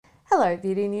Hello,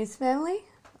 Beauty News family.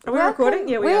 Are we recording?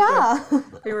 Yeah, we are.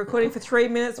 We've been recording for 3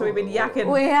 minutes. We've been yakking.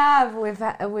 We have.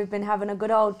 We've been having a good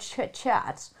old chit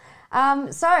chat.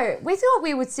 So we thought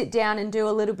we would sit down and do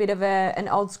a little bit of an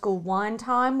old school wine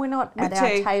time. We're not at our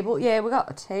table. Yeah, we got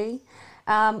a tea.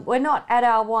 We're not at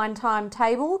our wine time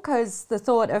table because the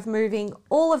thought of moving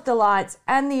all of the lights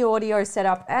and the audio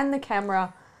setup and the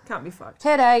camera Can't be fucked.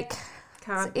 headache.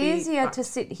 Can't It's easier to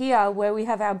sit here where we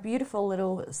have our beautiful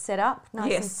little setup,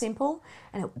 nice and simple,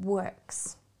 and it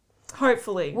works.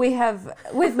 Hopefully.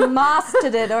 We've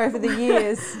mastered it over the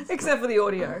years. Except for the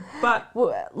audio. But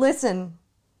listen,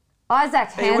 Isaac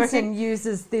Hansen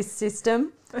uses this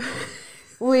system.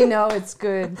 We know it's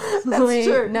good. That's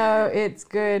true. No, it's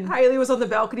good. Hayley was on the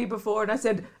balcony before and I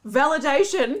said,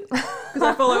 validation, because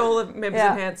I follow all the members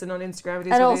of Hansen on Instagram.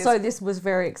 And also this was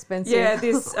very expensive. Yeah,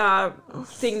 this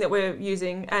thing that we're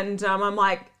using. And I'm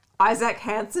like, Isaac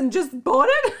Hansen just bought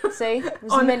it. See, it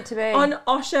was meant to be. On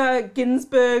Osher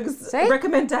Ginsburg's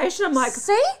recommendation. I'm like,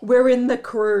 see? We're in the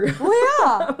crew. We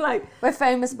are. I'm like, we're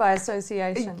famous by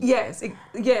association. Yes.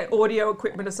 Yeah, Audio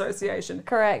Equipment Association.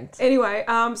 Correct. Anyway,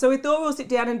 so we thought we'll sit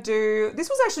down and do, this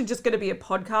was actually just going to be a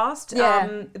podcast.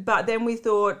 Yeah. But then we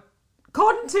thought,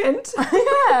 content.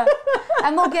 Yeah.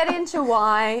 And we'll get into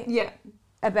why. Yeah.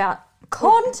 About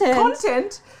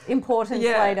content. Importance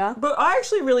later. But I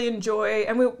actually really enjoy,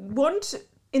 and we want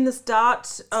in the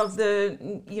start of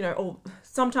the, or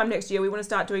sometime next year, we want to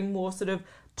start doing more sort of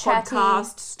chatty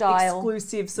podcast style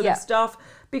exclusive sort of stuff,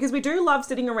 because we do love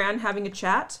sitting around having a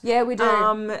chat. Yeah, we do.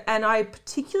 And I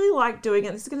particularly like doing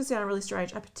it. This is going to sound really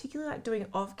strange. I particularly like doing it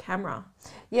off camera.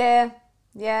 Yeah.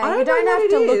 Yeah. You don't have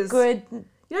to look good. You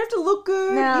don't have to look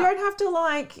good. No. You don't have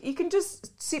to you can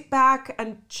just sit back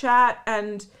and chat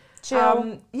and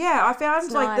chill. I found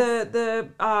it's like nice.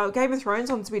 the Game of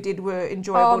Thrones ones we did were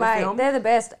enjoyable to film. They're the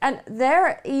best. And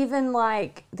they're even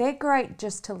they're great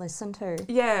just to listen to.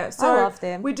 Yeah, so I love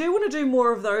them. We do want to do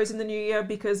more of those in the new year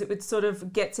because it sort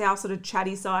of gets our sort of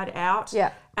chatty side out.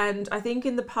 Yeah. And I think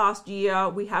in the past year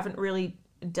we haven't really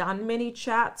done many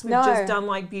chats. We've just done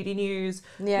beauty news.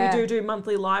 Yeah. We do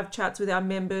monthly live chats with our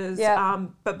members. Yeah.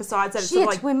 But besides that, it's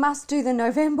sort of we must do the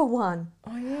November one.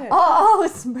 Oh yeah. Oh,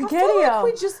 it's spaghetti. I feel like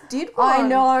we just did one. I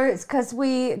know, it's because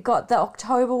we got the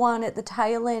October one at the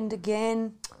tail end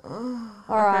again. All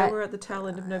right. We're at the tail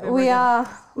end of November. We are.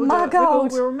 My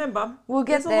God. We'll remember. We'll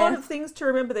get There's a lot of things to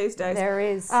remember these days. There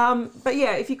is. But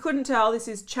yeah, if you couldn't tell, this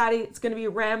is chatty. It's going to be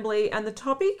rambly. And the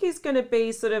topic is going to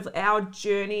be sort of our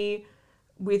journey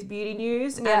with beauty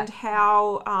news and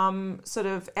how sort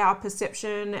of our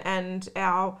perception and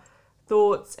our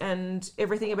thoughts and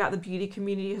everything about the beauty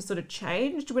community has sort of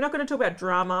changed. We're not going to talk about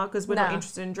drama because we're not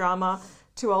interested in drama.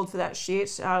 Too old for that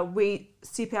shit. We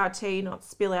sip our tea, not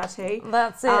spill our tea.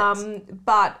 That's it.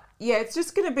 But yeah, it's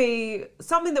just going to be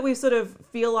something that we sort of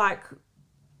feel like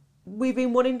we've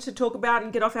been wanting to talk about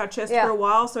and get off our chest for a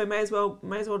while, so we may as well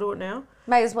do it now.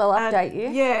 May as well update you.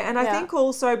 Yeah, and I think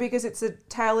also because it's the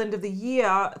tail end of the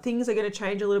year, things are going to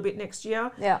change a little bit next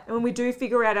year. Yeah. And when we do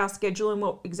figure out our schedule and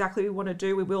what exactly we want to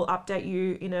do, we will update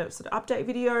you in a sort of update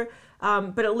video.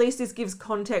 But at least this gives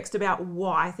context about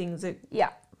why things are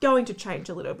going to change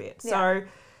a little bit. Yeah. So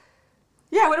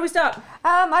yeah, where do we start?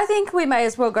 I think we may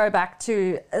as well go back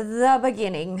to the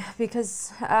beginning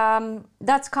because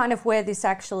that's kind of where this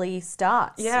actually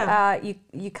starts. Yeah.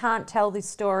 You can't tell this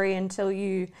story until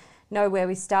you know where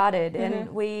we started. Mm-hmm. And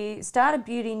we started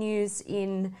Beauty News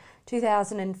in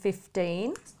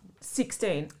 2015.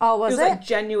 16. Oh, was it? It was like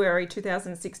January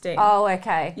 2016. Oh,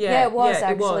 okay. Yeah, it was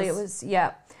actually. It was.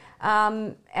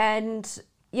 And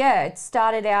yeah, it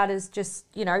started out as just,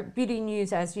 beauty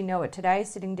news as you know it today,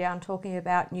 sitting down talking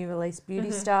about new release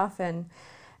beauty stuff. And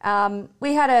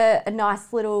we had a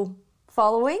nice little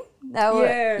following. They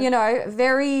were,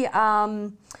 very,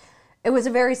 it was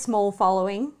a very small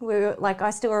following. We were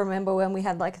I still remember when we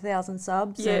had 1,000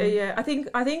 subs. Yeah. I think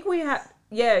we had,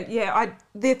 the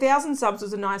 1,000 subs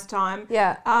was a nice time.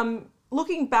 Yeah.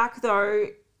 Looking back though,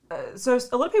 so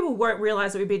a lot of people won't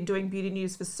realise that we've been doing beauty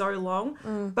news for so long,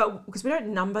 but because we don't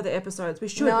number the episodes, we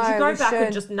should. No, we should go back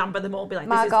and just number them all. Be like,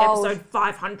 this is episode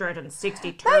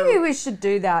 562. Maybe we should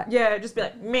do that. Yeah, just be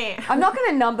like, meh. I'm not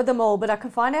going to number them all, but I can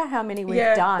find out how many we've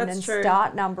done and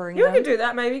start numbering them. You can do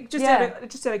that maybe, just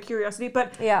out of curiosity.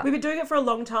 But we've been doing it for a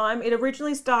long time. It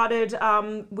originally started,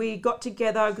 we got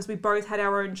together because we both had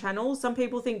our own channels. Some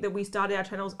people think that we started our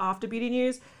channels after Beauty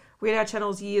News. We had our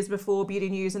channels years before Beauty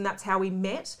News, and that's how we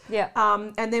met. Yeah.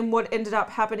 And then what ended up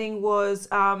happening was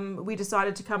we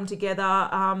decided to come together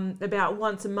about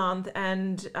once a month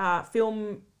and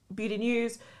film Beauty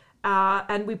News.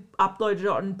 and we uploaded it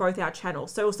on both our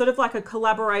channels. So it was sort of like a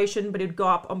collaboration, but it'd go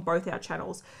up on both our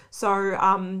channels.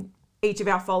 So each of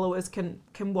our followers can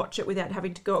watch it without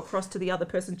having to go across to the other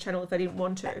person's channel if they didn't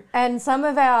want to. And some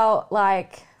of our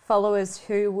followers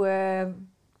who were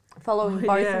following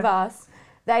both of us,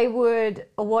 they would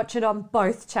watch it on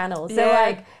both channels. They're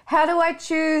like, how do I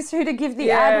choose who to give the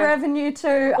ad revenue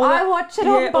to? I watch it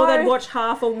on both. Or they'd watch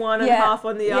half on one and half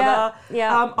on the other.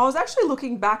 Yeah. I was actually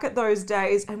looking back at those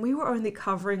days and we were only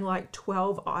covering like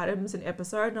 12 items an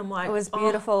episode. And I'm like, it was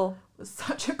beautiful. It was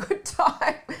such a good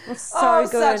time. It was so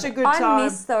good. Such a good time. I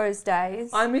miss those days.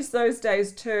 I miss those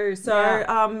days too.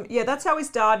 So, that's how we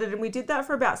started. And we did that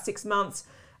for about 6 months.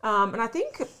 And I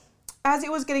think as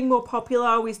it was getting more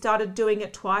popular, we started doing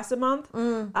it twice a month.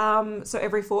 So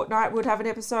every fortnight we'd have an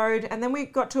episode. And then we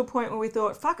got to a point where we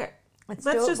thought, fuck it. Let's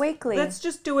do it weekly. Let's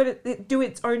just do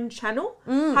its own channel,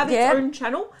 have its own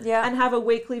channel, and have a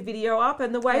weekly video up.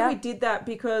 And the way we did that,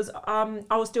 because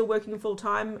I was still working full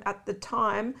time at the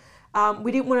time,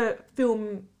 we didn't want to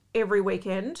film every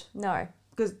weekend. No.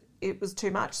 Because it was too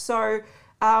much. So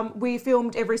we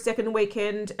filmed every second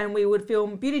weekend, and we would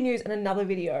film beauty news and another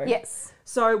video. Yes.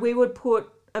 So we would put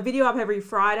a video up every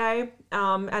Friday,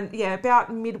 and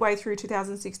about midway through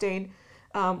 2016,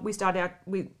 we started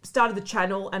the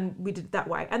channel and we did it that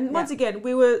way. And once again,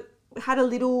 we had a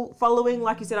little following,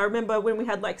 like you said. I remember when we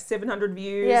had like 700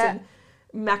 views and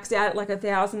maxed out at like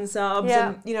 1,000 subs,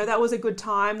 and that was a good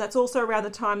time. That's also around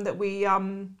the time that we, I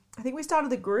think we started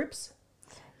the groups.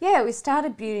 Yeah, we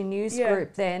started Beauty News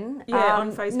Group then.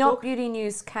 On Facebook. Not Beauty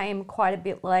News came quite a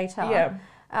bit later. Yeah.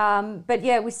 But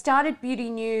we started Beauty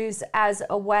News as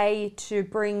a way to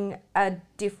bring a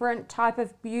different type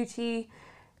of beauty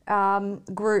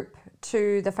group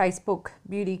to the Facebook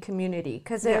beauty community,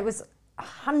 because there was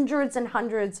hundreds and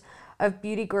hundreds of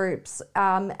beauty groups,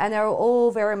 and they were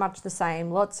all very much the same.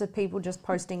 Lots of people just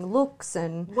posting looks.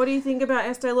 And what do you think about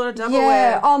Estee Lauder Double Yeah,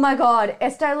 Wear? oh my God,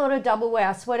 Estee Lauder Double Wear.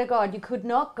 I swear to God, you could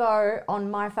not go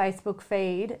on my Facebook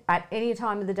feed at any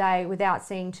time of the day without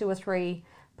seeing 2 or 3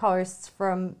 posts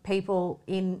from people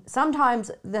in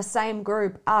sometimes the same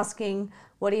group asking,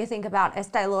 what do you think about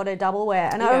Estee Lauder Double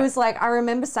Wear? And I was like, I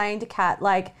remember saying to Kat,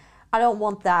 like, I don't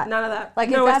want that. None of that.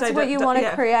 Like, No, if that's what you want to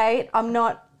create,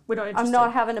 we're not interested. I'm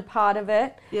not having a part of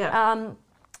it. Yeah.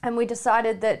 And we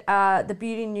decided that the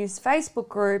Beauty News Facebook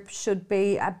group should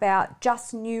be about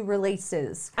just new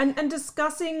releases. And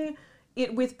discussing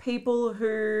it with people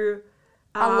who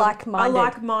are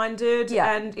like-minded.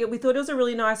 And we thought it was a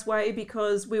really nice way,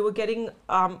 because we were getting,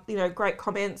 great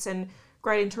comments and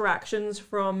great interactions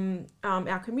from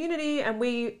our community. And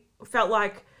we felt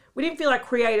like, we didn't feel like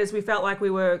creators, we felt like we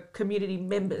were community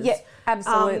members. Yeah,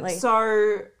 absolutely.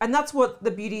 And that's what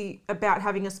the beauty about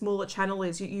having a smaller channel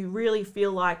is. You really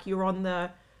feel like you're on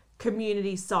the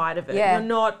community side of it. Yeah. You're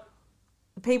not,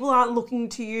 people aren't looking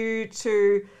to you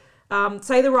to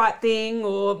say the right thing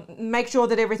or make sure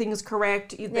that everything is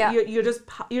correct. You're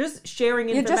just sharing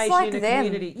information in a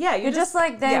community. Yeah, you're just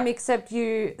like them, except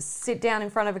you sit down in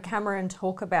front of a camera and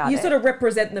talk about it. You sort of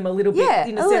represent them a little bit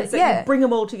in a sense that you bring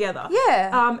them all together.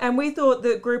 Yeah. And we thought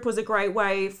the group was a great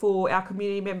way for our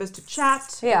community members to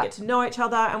chat and get to know each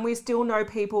other, and we still know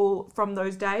people from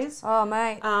those days. Oh,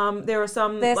 mate. There are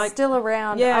some... They're still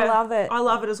around. Yeah, I love it. I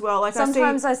love it as well. Like,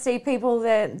 sometimes I see people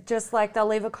that just like, they'll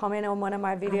leave a comment on one of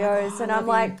my videos, and I'm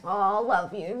like, oh, I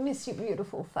love you, miss your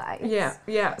beautiful face.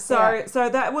 Yeah. So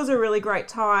that was a really great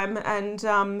time, and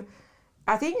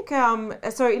I think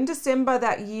so in December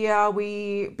that year,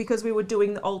 because we were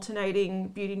doing the alternating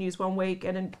Beauty News one week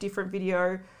and a different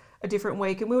video a different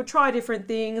week, and we would try different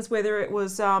things, whether it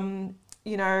was I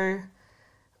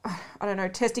don't know,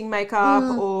 testing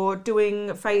makeup or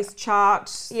doing a face chart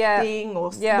thing or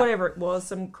whatever it was,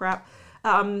 some crap.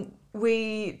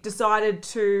 We decided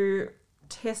to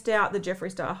test out the Jeffree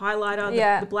Star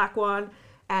highlighter, the black one,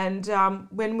 and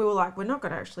when we were like, we're not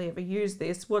going to actually ever use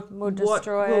this, what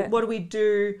do we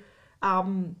do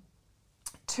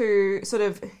to sort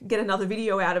of get another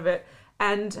video out of it?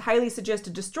 And Hayley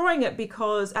suggested destroying it,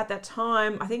 because at that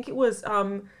time, I think it was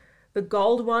the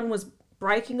gold one was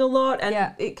breaking a lot,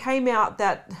 and it came out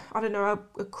that, I don't know,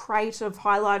 a crate of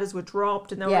highlighters were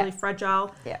dropped and they were really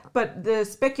fragile. But the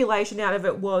speculation out of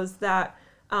it was that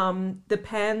the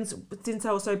pans, since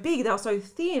they were so big, they were so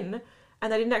thin,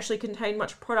 and they didn't actually contain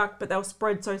much product, but they were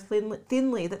spread so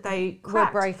thinly that they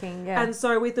cracked. Were breaking, And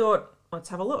so we thought, let's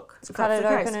have a look. Cut it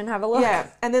open and have a look. Yeah,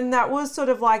 and then that was sort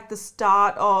of like the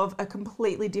start of a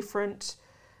completely different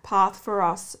path for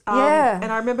us. And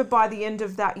I remember by the end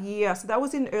of that year, so that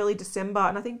was in early December,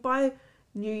 and I think by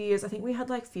New Year's, I think we had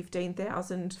like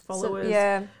 15,000 followers.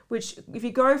 yeah. Which, if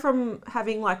you go from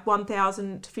having like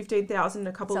 1,000 to 15,000 in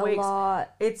a couple of weeks,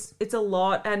 lot. it's a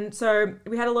lot. And so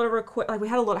we had a lot of we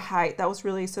had a lot of hate. That was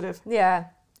really sort of Yeah.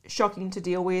 shocking to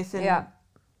deal with, and Yeah.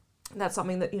 that's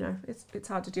something that, you know, it's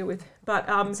hard to deal with. But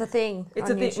It's a thing. it's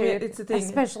on a thing. YouTube, It's a thing.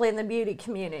 especially in the beauty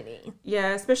community. Yeah,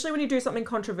 especially when you do something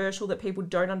controversial that people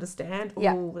don't understand.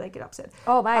 Yeah. Ooh, they get upset.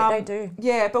 Oh, mate, they do.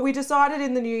 Yeah, but we decided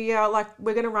in the new year, like,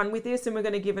 we're going to run with this and we're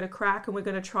going to give it a crack and we're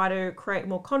going to try to create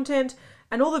more content.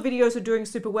 And all the videos are doing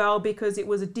super well because it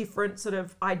was a different sort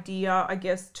of idea, I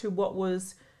guess, to what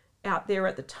was out there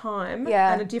at the time.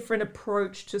 Yeah. And a different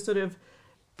approach to sort of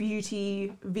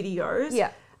beauty videos.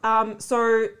 Yeah.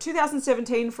 So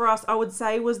 2017 for us, I would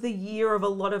say, was the year of a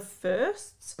lot of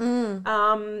firsts.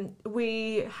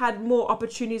 We had more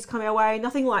opportunities come our way.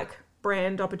 Nothing like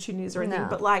brand opportunities or anything, No.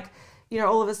 but like, you know,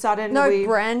 all of a sudden No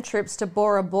brand trips to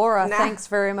Bora Bora. Nah. Thanks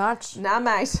very much. Nah,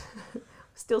 mate.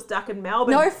 Still stuck in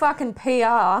Melbourne. No fucking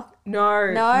PR. No.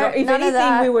 If none of anything,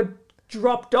 that. we were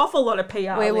dropped off a lot of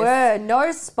PR We lists. were. No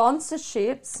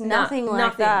sponsorships. Nothing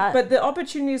like that. But the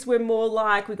opportunities were more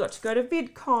like we got to go to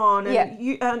VidCon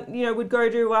and you know, we'd go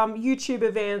to YouTube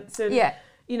events and Yeah.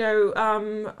 you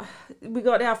know, we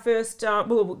got our first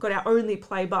we got our only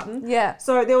play button. Yeah.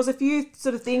 So there was a few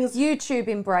sort of things YouTube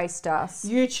embraced us.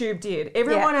 YouTube did.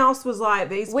 Everyone else was like,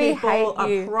 these We people hate are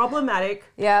you. problematic.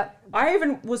 Yeah. I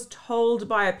even was told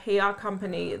by a PR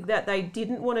company that they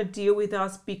didn't want to deal with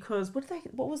us because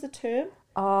what was the term?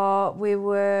 Oh, we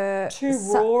were Too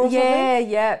raw or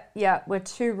Yeah. We're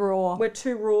too raw. We're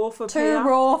too raw for too PR.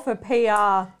 raw for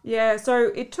PR. Yeah,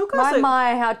 so it took us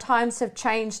My, how times have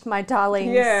changed, my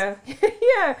darlings. Yeah.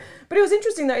 Yeah. But it was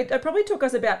interesting though. It probably took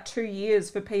us about 2 years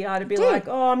for PR to be like,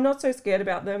 oh, I'm not so scared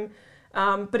about them.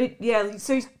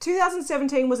 So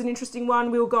 2017 was an interesting one.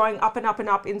 We were going up and up and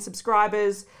up in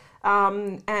subscribers.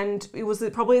 And it was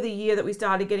probably the year that we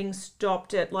started getting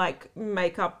stopped at like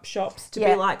makeup shops to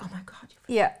be like, oh my God.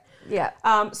 Yeah.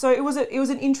 So it was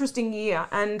an interesting year,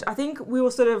 and I think we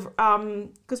were sort of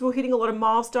because we were hitting a lot of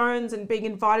milestones and being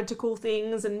invited to cool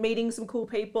things and meeting some cool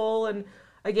people, and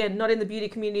again, not in the beauty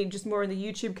community, just more in the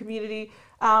YouTube community.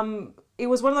 It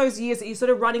was one of those years that you're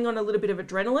sort of running on a little bit of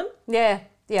adrenaline. Yeah.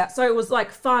 Yeah. So it was like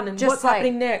fun and Just what's like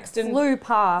happening next, and flew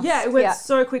past. yeah, it went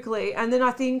so quickly. And then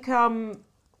I think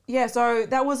so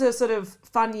that was a sort of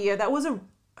fun year. That was a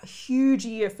huge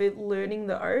year for learning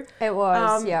though. It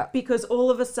was, because all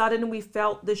of a sudden we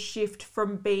felt the shift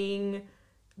from being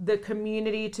the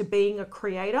community to being a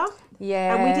creator.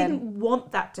 Yeah. And we didn't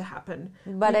want that to happen.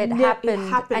 But it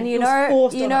happened. And It was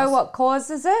forced you on know us. what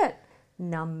causes it?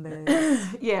 Numbers.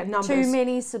 Yeah, numbers. Too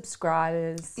many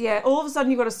subscribers. Yeah, all of a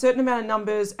sudden you've got a certain amount of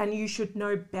numbers and you should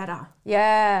know better.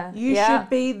 Yeah. You should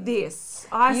be this.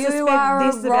 I You suspect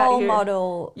are this a about role you.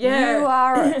 model. Yeah. You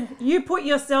are. You put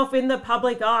yourself in the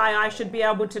public eye. I should be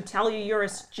able to tell you you're a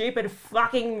stupid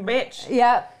fucking bitch.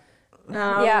 Yeah.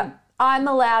 Um, I'm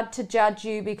allowed to judge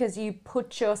you because you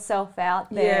put yourself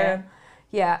out there.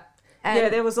 Yeah.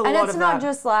 And, there was a lot And it's of not that.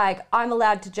 just like, I'm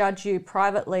allowed to judge you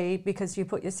privately because you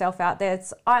put yourself out there.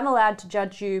 It's, I'm allowed to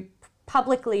judge you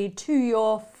publicly to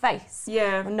your face.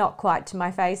 Yeah. Well, not quite to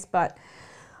my face, but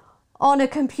on a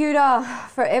computer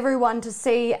for everyone to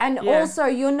see. And also,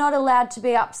 you're not allowed to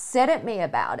be upset at me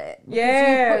about it. Because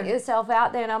Yeah. you put yourself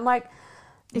out there and I'm like,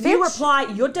 If you bitch. reply,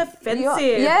 you're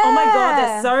defensive. Yeah. Oh my God,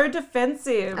 they're so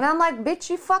defensive. And I'm like, bitch,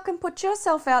 you fucking put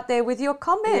yourself out there with your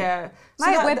comment. Yeah. So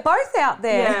Mate, that- we're both out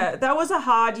there. Yeah, that was a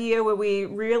hard year where we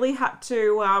really had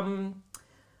to,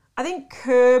 I think,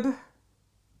 curb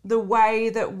the way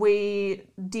that we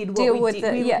did what Deal we with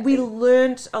did. it, We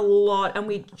learnt a lot and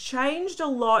we changed a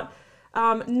lot.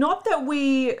 Not that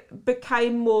we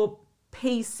became more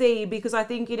PC, because I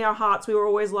think in our hearts we were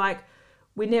always like,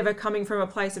 we're never coming from a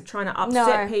place of trying to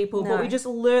upset people, but we just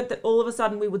learnt that all of a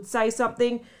sudden we would say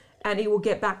something and it will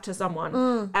get back to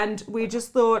someone. And we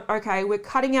just thought, okay, we're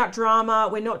cutting out drama.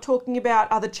 We're not talking about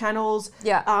other channels.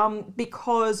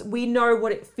 Because we know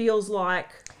what it feels like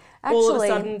all of a Actually,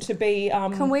 sudden to be...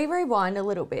 Can we rewind a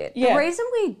little bit? Yeah. The reason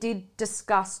we did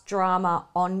discuss drama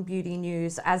on Beauty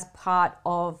News as part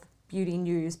of Beauty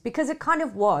News, because it kind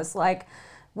of was like,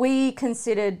 we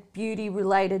considered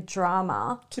beauty-related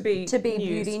drama to be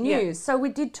beauty news. Yeah. So we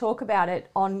did talk about it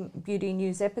on Beauty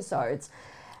News episodes.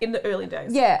 In the early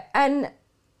days. Yeah, and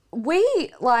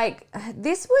we,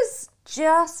 this was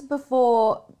just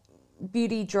before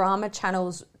beauty drama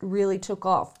channels really took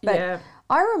off. But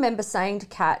I remember saying to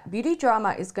Kat, beauty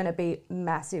drama is going to be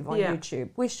massive on YouTube.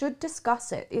 We should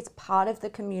discuss it. It's part of the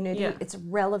community. Yeah. It's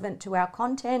relevant to our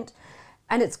content,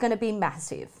 and it's going to be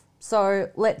massive. So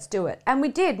let's do it. And we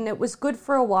did, and it was good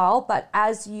for a while, but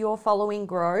as your following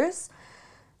grows,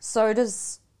 so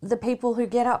does the people who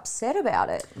get upset about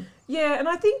it. Yeah, and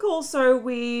I think also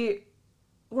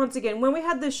once again, when we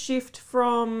had the shift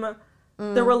from,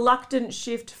 the reluctant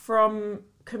shift from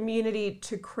community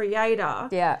to creator,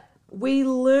 Yeah. we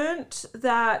learnt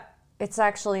that, It's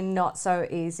actually not so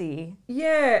easy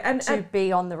and to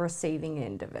be on the receiving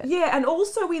end of it. yeah, and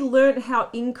also we learned how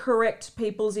incorrect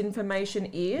people's information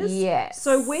is. Yes.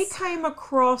 So we came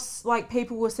across, like,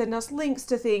 people were sending us links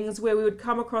to things where we would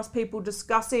come across people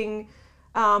discussing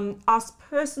us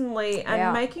personally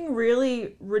and making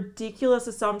really ridiculous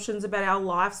assumptions about our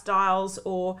lifestyles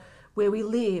or where we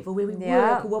live or where we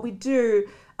work or what we do,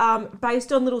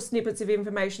 based on little snippets of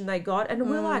information they got. And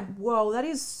we're like, whoa, that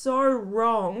is so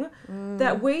wrong,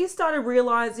 that we started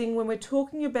realizing when we're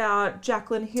talking about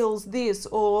Jacqueline Hill's this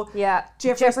or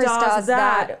Jeffree Star's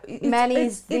that.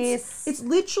 Manny's this. It's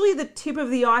literally the tip of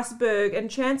the iceberg, and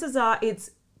chances are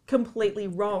it's completely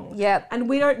wrong. Yep. And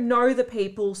we don't know the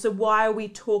people, so why are we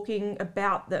talking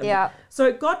about them? Yeah. So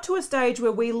it got to a stage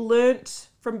where we learnt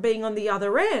from being on the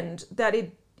other end that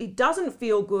it doesn't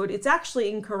feel good, it's actually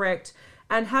incorrect,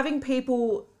 and having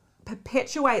people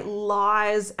perpetuate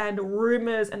lies and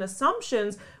rumors and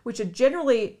assumptions, which are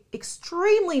generally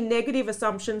extremely negative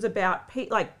assumptions about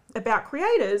about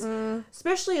creators,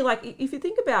 especially like if you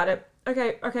think about it,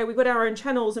 okay, we've got our own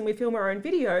channels and we film our own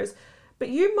videos, but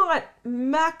you might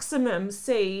maximum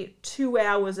see 2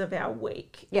 hours of our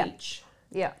week each.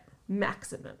 Yeah.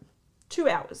 Maximum. 2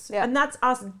 hours. Yeah. And that's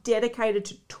us dedicated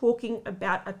to talking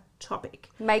about a topic.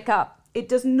 Makeup. It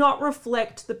does not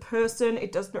reflect the person.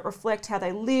 It does not reflect how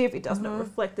they live. It does not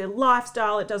reflect their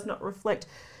lifestyle. It does not reflect,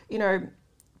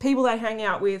 people they hang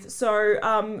out with.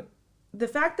 So the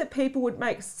fact that people would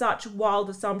make such wild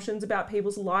assumptions about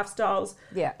people's lifestyles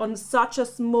on such a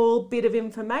small bit of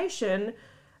information,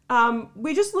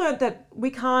 we just learned that we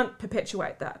can't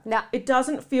perpetuate that. No. It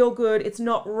doesn't feel good. It's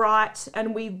not right.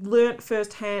 And we learnt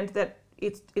firsthand that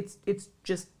it's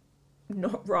just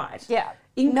not right. Yeah.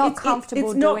 Not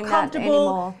comfortable doing that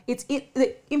anymore.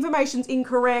 The information's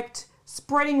incorrect.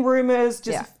 Spreading rumors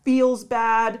just feels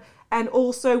bad. And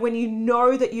also when you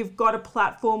know that you've got a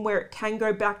platform where it can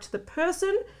go back to the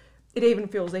person, it even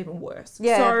feels even worse.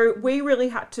 Yeah. So we really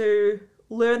had to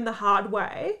learn the hard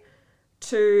way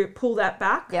to pull that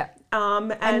back. Yeah.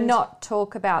 And not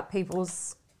talk about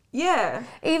people's... Yeah.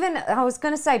 Even, I was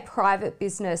going to say private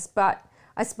business, but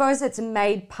I suppose it's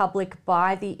made public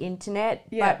by the internet.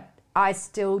 Yeah. But I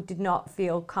still did not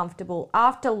feel comfortable.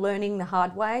 After learning the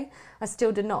hard way, I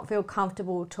still did not feel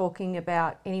comfortable talking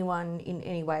about anyone in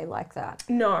any way like that.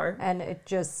 No. And it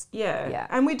just... Yeah.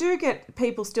 And we do get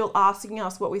people still asking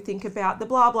us what we think about the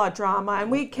blah, blah drama.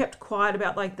 And we kept quiet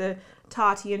about like the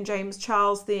Tati and James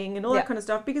Charles thing and all that kind of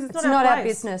stuff because it's not our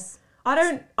business.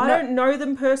 I don't know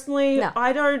them personally. No.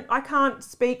 I can't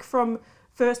speak from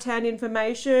first-hand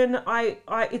information.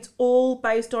 It's all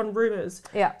based on rumors.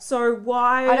 Yeah. So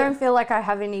why... I don't feel like I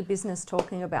have any business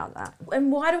talking about that.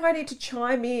 And why do I need to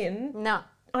chime in? No.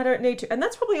 I don't need to. And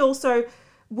that's probably also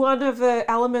one of the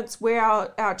elements where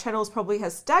our channels probably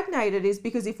has stagnated is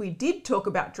because if we did talk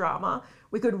about drama,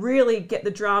 we could really get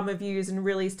the drama views and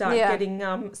really start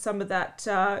getting some of that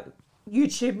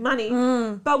YouTube money.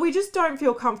 But we just don't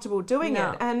feel comfortable doing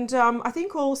it. And I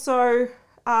think also...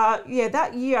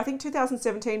 that year, I think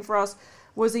 2017 for us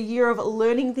was a year of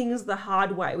learning things the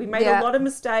hard way. We made a lot of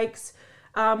mistakes.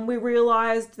 We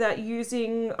realized that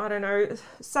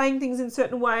saying things in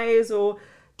certain ways or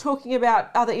talking about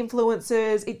other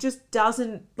influencers, it just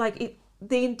doesn't,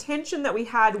 the intention that we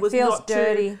had was not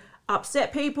dirty. to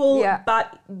upset people,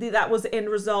 but that was the end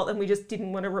result and we just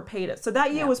didn't want to repeat it. So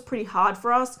that year was pretty hard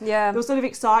for us. Yeah. It was sort of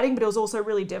exciting, but it was also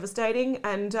really devastating.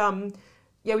 And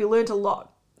we learned a lot.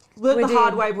 Learned the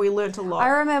hard way, but we learnt a lot. I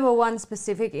remember one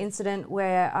specific incident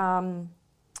where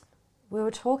we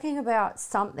were talking about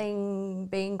something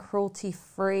being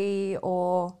cruelty-free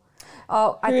or...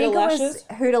 I think it was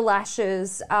Huda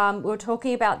Lashes. We were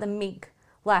talking about the mink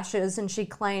lashes and she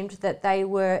claimed that they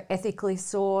were ethically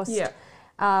sourced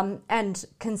and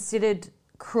considered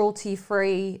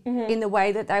cruelty-free in the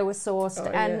way that they were sourced.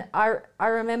 I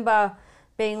remember...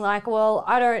 being like, well,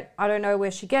 I don't know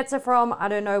where she gets it from. I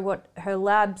don't know what her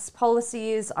lab's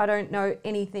policy is. I don't know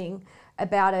anything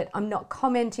about it. I'm not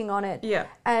commenting on it. Yeah.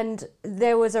 And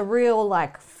there was a real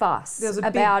fuss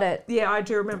about it. Yeah, I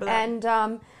do remember that. And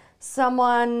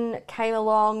someone came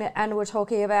along and were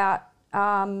talking about...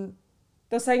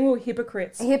 they're saying we're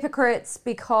hypocrites. Hypocrites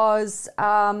because,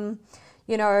 you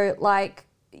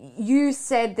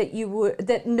said that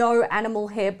that no animal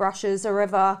hairbrushes are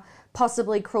ever...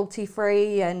 possibly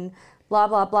cruelty-free and blah,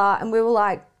 blah, blah. And we were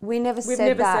like, we've never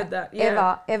said that.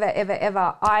 Yeah.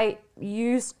 Ever. I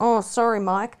use,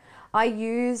 Mike. I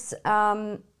use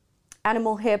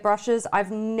animal hair brushes. I've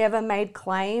never made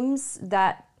claims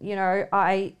that,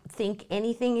 I think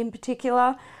anything in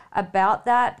particular about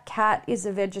that. Kat is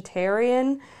a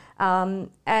vegetarian.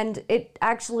 And it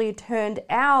actually turned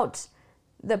out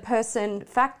the person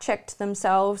fact-checked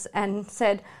themselves and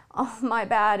said, oh, my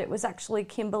bad, it was actually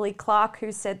Kimberly Clark who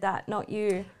said that, not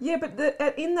you. Yeah, but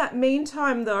in that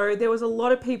meantime, though, there was a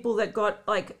lot of people that got,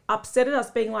 upset at us,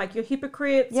 being like, you're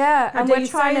hypocrites. Yeah, and we're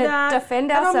trying to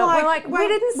defend ourselves. We're like, we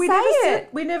didn't say it.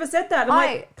 We never said that. And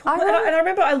I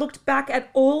remember I looked back at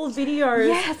all videos.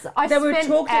 Yes, I spent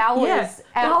hours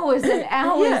and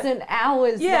hours and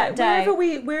hours that day.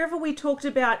 Wherever we talked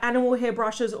about animal hair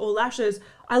brushes or lashes,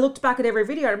 I looked back at every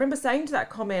video. I remember saying to that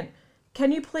comment,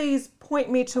 can you please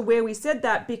point me to where we said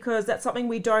that? Because that's something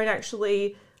that's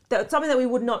something that we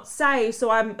would not say. So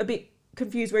I'm a bit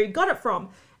confused where you got it from.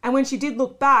 And when she did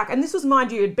look back, and this was,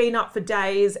 mind you, it had been up for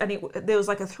days, and there was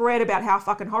a thread about how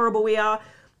fucking horrible we are.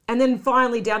 And then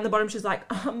finally down the bottom, she's like,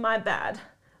 oh, my bad.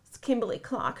 It's Kimberly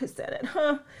Clark who said it.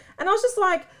 Huh? And I was just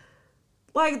like,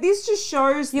 this just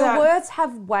shows your words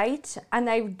have weight and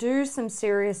they do some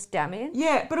serious damage.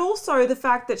 Yeah, but also the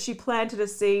fact that she planted a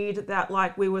seed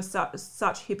that we were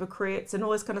such hypocrites and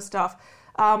all this kind of stuff.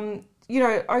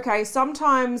 Okay,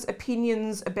 sometimes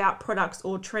opinions about products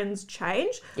or trends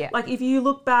change. Yeah. If you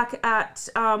look back at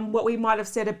what we might have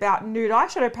said about nude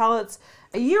eyeshadow palettes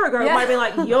a year ago, it might have been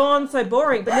like, yawn, so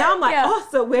boring. But now I'm like, oh,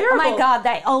 so wearable. Oh my God,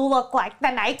 they all look like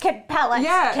the naked palettes.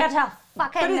 Yeah. Get a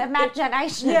fucking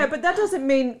imagination. But that doesn't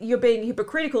mean you're being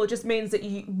hypocritical. It just means that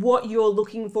what you're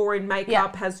looking for in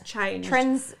makeup has changed.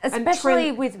 Trends,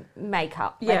 especially with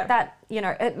makeup.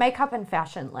 Makeup and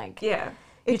fashion, Yeah.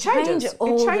 It changes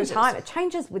all the time. It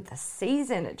changes with the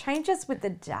season. It changes with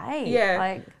the day.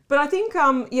 Yeah. But I think,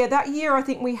 that year I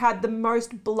think we had the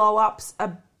most blow-ups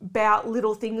about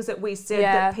little things that we said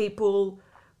that people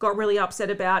got really upset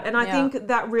about. And I think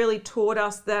that really taught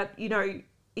us that,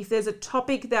 if there's a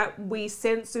topic that we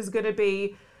sense is going to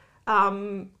be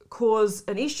cause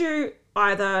an issue,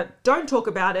 either don't talk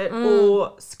about it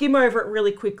or skim over it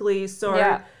really quickly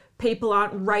so people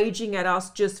aren't raging at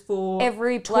us just for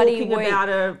every bloody talking week. About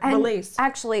a release.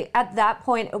 Actually, at that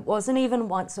point, it wasn't even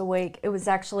once a week. It was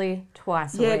actually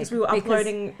twice a week. Yeah, because we were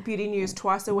uploading beauty news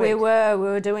twice a week. We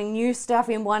were doing new stuff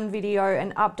in one video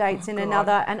and updates in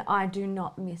another, and I do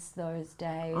not miss those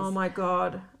days. Oh my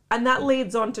God. And that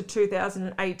leads on to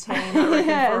 2018, I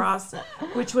reckon, for us,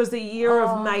 which was the year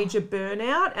of major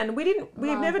burnout. And we've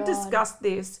never discussed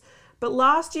this, but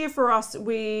last year for us,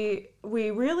 we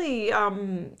really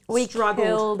struggled. We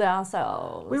killed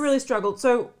ourselves. We really struggled.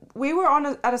 So we were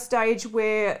at a stage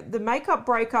where the Makeup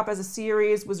Breakup as a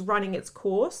series was running its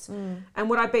course. And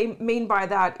what I mean by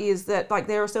that is that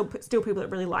there are still people that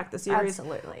really like the series.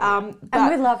 Absolutely. And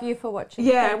we love you for watching.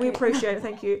 Yeah, we appreciate it.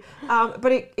 Thank you.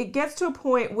 But it gets to a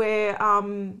point where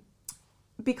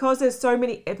because there's so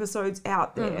many episodes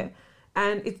out there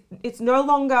and it's no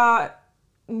longer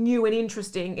new and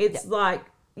interesting. It's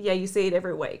you see it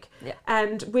every week. Yeah.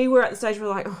 And we were at the stage where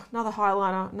we're like, oh, another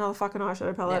highlighter, another fucking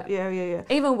eyeshadow palette. Yeah.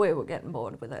 Even we were getting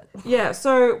bored with it. Yeah,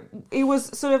 so it was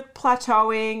sort of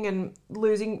plateauing and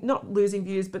not losing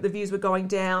views, but the views were going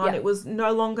down. Yeah. It was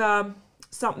no longer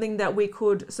something that we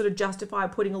could sort of justify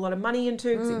putting a lot of money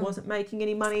into because it wasn't making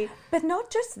any money. But not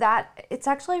just that, it's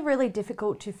actually really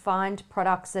difficult to find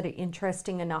products that are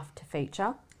interesting enough to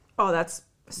feature. Oh, that's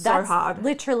so hard.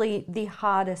 Literally the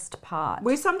hardest part.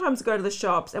 We sometimes go to the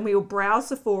shops and we will browse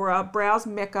Sephora, browse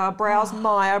Mecca, browse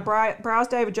Maya, browse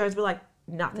David Jones. We're like,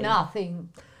 nothing.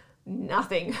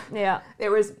 Yeah.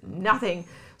 There is nothing.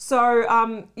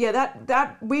 So,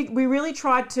 we really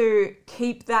tried to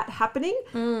keep that happening.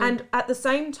 And at the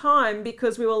same time,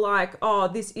 because we were like, oh,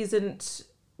 this isn't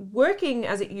working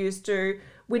as it used to,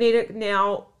 we need to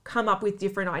now come up with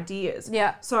different ideas.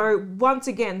 Yeah. So once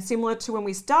again, similar to when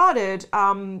we started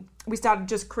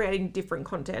just creating different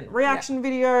content, reaction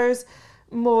videos,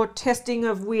 more testing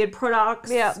of weird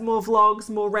products, more vlogs,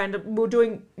 more random, we're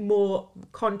doing more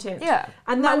content. Yeah.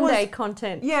 And that Monday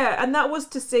content. Yeah. And that was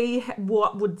to see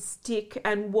what would stick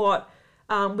and what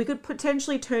we could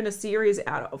potentially turn a series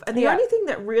out of. And the only thing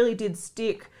that really did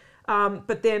stick,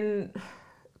 but then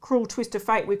cruel twist of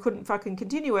fate, we couldn't fucking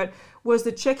continue it, was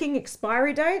the checking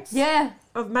expiry dates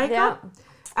of makeup. Yeah.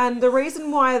 And the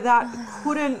reason why that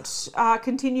couldn't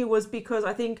continue was because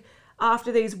I think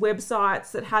after these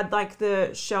websites that had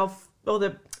the shelf or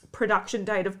the production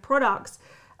date of products,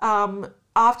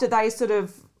 after they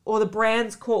or the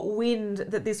brands caught wind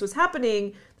that this was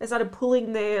happening, they started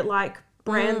pulling their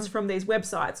brands from these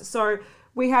websites. So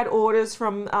we had orders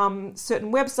from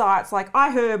certain websites like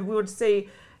iHerb. We would see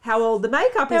how old the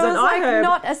makeup is on iHerb. There was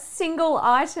not a single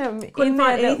item Couldn't in there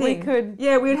find that anything. we could.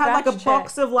 Yeah, we would have like a batch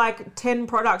box check. of like 10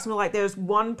 products, and we're like, there's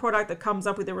one product that comes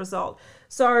up with the result.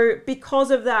 So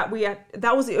because of that,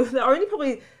 that was the only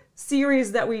probably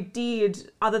series that we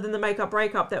did other than the Makeup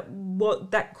Breakup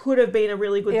that could have been a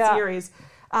really good series,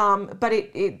 but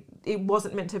it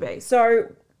wasn't meant to be.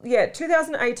 So yeah,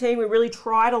 2018 we really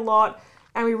tried a lot,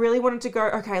 and we really wanted to go,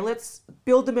 okay, let's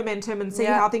build the momentum and see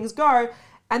how things go.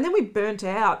 And then we burnt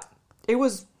out. It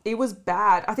was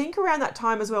bad. I think around that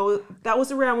time as well, that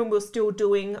was around when we were still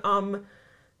doing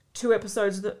 2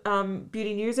 episodes of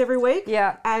Beauty News every week.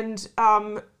 Yeah. And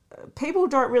people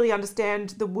don't really understand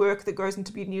the work that goes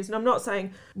into Beauty News. And I'm not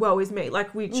saying, woe is me.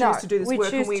 Like, we choose to do this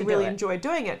work and we really enjoy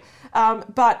doing it.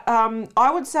 But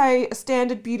I would say a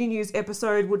standard Beauty News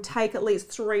episode would take at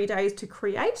least 3 days to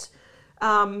create.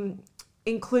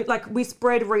 We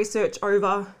spread research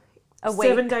over a week.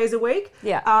 7 days a week.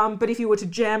 Yeah. But if you were to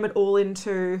jam it all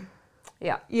into...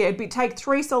 it'd take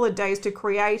 3 solid days to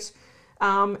create.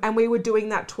 And we were doing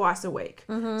that twice a week.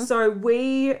 So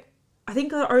I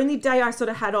think the only day I sort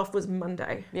of had off was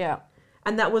Monday. Yeah.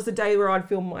 And that was the day where I'd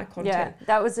film my content. Yeah,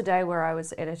 that was the day where I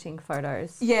was editing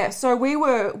photos. Yeah, so we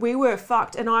were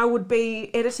fucked, and I would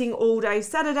be editing all day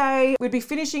Saturday. We'd be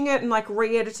finishing it and like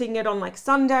re-editing it on like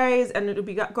Sundays, and it would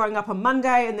be going up on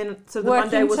Monday, and then so the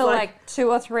Working Monday was till like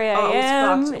 2 or 3 a.m. Oh, it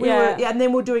was fucked. And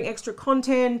then we're doing extra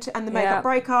content and the Makeup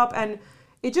Breakup, and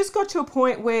it just got to a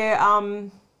point where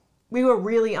we were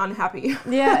really unhappy.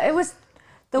 Yeah, it was.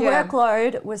 The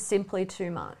workload was simply too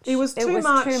much. It was too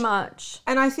much.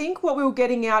 And I think what we were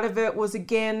getting out of it was,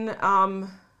 again,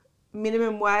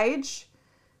 minimum wage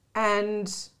and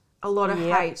a lot of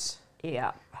hate.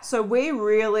 Yeah. So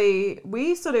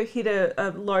we sort of hit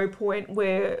a low point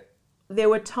where there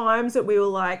were times that we were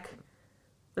like,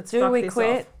 let's fuck this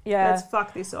off. Yeah. Let's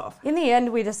fuck this off. In the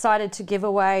end, we decided to give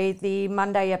away the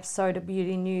Monday episode of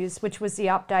Beauty News, which was the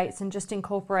updates, and just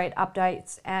incorporate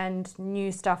updates and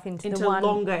new stuff into the one.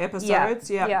 longer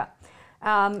episodes. Yeah.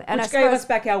 And which gave us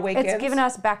back our weekends. It's given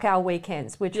us back our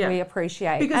weekends, which we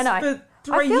appreciate. Because for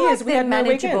 3 I feel years like we had no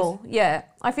manageable. weekends. Yeah,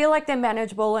 I feel like they're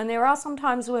manageable, and there are some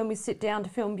times when we sit down to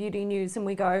film Beauty News and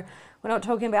we go, we're not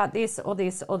talking about this or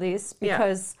this or this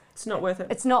because it's not worth it.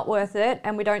 It's not worth it,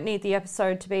 and we don't need the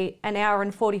episode to be an hour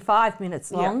and 45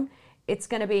 minutes long. It's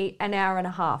going to be an hour and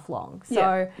a half long.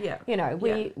 So,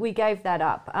 we gave that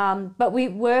up. But we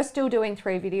were still doing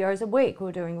 3 videos a week. We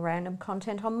were doing random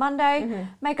content on Monday,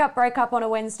 Makeup Breakup on a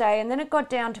Wednesday, and then it got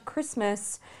down to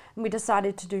Christmas, and we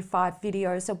decided to do 5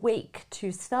 videos a week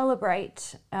to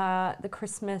celebrate the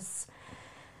Christmas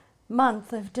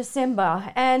month of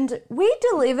December, and we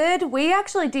delivered. We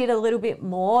actually did a little bit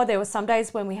more. There were some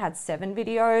days when we had 7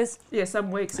 videos. Yeah, some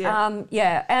weeks, And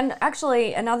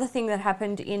actually another thing that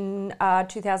happened in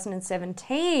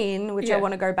 2017, which I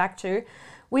want to go back to,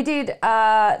 we did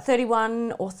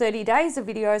 31 or 30 days of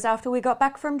videos after we got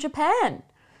back from Japan.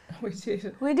 We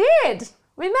did.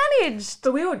 We managed.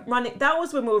 But we were running, that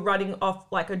was when we were running off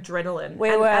like adrenaline.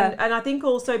 We were. And I think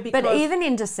also because... But even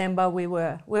in December we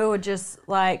were just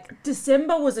like...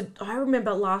 December I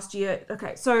remember last year,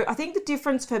 okay, so I think the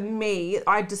difference for me,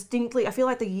 I feel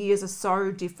like the years are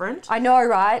so different. I know,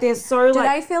 right? They're so Do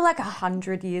they feel like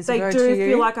 100 years ago to you? They do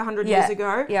feel like 100 years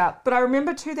ago. Yeah. But I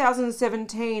remember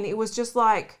 2017, it was just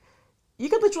like, you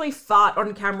could literally fart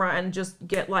on camera and just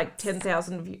get like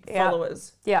 10,000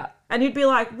 followers. Yeah. And you'd be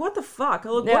like, what the fuck?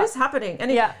 What is happening?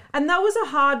 And and that was a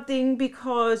hard thing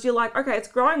because you're like, okay, it's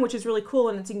growing, which is really cool,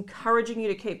 and it's encouraging you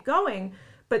to keep going.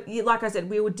 But like I said,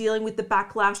 we were dealing with the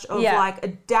backlash of like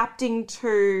adapting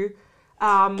to...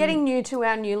 getting new to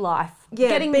our new life.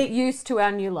 Getting used to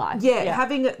our new life.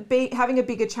 Having a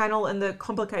bigger channel and the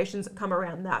complications that come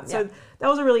around that. So that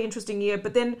was a really interesting year.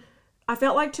 But then I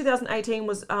felt like 2018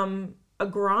 was... a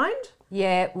grind.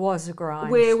 Yeah, it was a grind.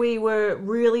 Where we were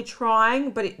really trying,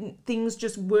 but things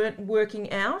just weren't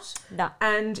working out. No.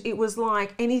 And it was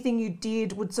like anything you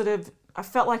did would sort of, I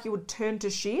felt like it would turn to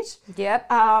shit. Yep.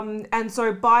 And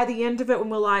so by the end of it, when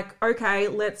we're like, okay,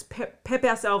 let's pep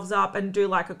ourselves up and do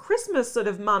like a Christmas sort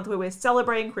of month where we're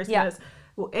celebrating Christmas.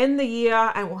 We'll end the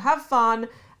year and we'll have fun.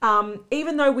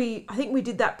 Even though I think we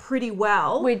did that pretty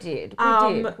well. We did.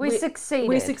 We succeeded.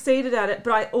 We succeeded at it,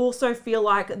 but I also feel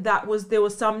like there were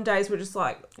some days where just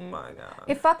like, oh my God.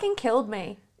 It fucking killed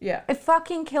me. Yeah. It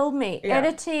fucking killed me. Yeah.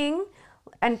 Editing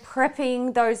and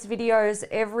prepping those videos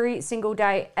every single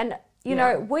day. And, you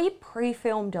know, we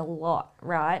pre-filmed a lot,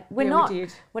 right? We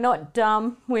did. We're not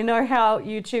dumb. We know how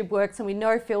YouTube works, and we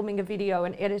know filming a video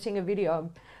and editing a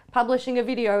video, publishing a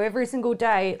video every single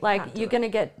day, like you're going to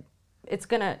get,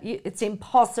 it's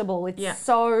impossible. It's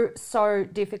so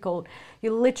difficult.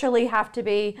 You literally have to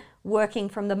be working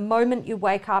from the moment you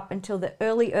wake up until the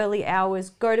early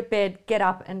hours, go to bed, get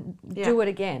up and do it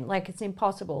again. Like it's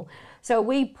impossible. So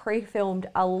we pre-filmed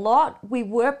a lot. We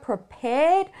were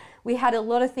prepared. We had a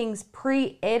lot of things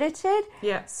pre-edited.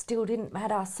 Yeah. Still didn't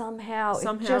matter somehow. It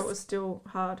was still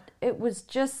hard. It was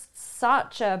just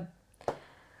such a,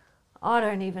 I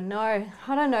don't even know.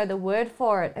 I don't know the word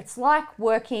for it. It's like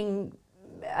working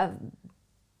a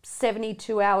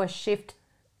 72-hour shift.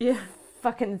 Yeah.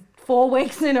 Fucking 4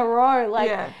 weeks in a row.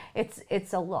 Like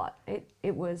it's a lot.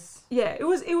 It was. Yeah, it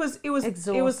was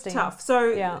exhausting. It was tough.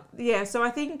 So so I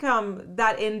think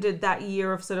that ended that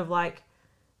year of sort of like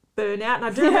burnout. And I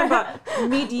do remember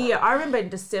mid-year. I remember in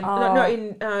December,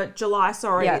 in July.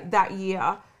 That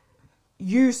year.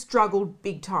 You struggled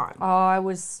big time.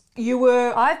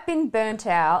 I've been burnt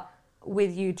out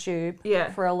with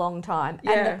YouTube for a long time.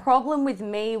 Yeah. And the problem with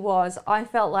me was I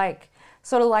felt like,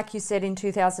 sort of like you said in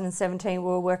 2017, we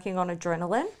were working on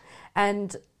adrenaline.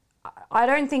 And I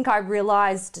don't think I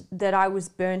realized that I was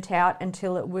burnt out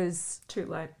until it was too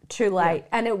late. Yeah.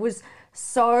 And it was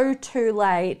so too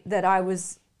late that I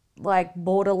was like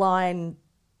borderline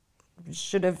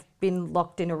should have been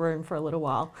locked in a room for a little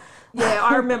while. Yeah,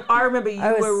 I remember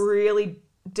you were really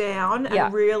down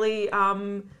and really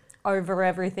over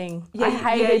everything. Yeah, I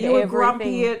hated you were everything.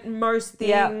 grumpy at most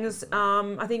things.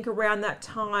 I think around that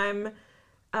time,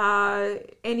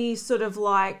 any sort of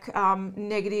like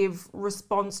negative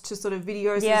response to sort of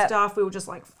videos and stuff, we were just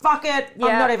like, fuck it,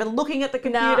 I'm not even looking at the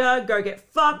computer, go get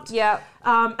fucked. Yeah.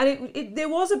 And there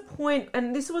was a point,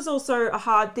 and this was also a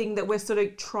hard thing that we're sort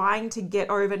of trying to get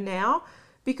over now,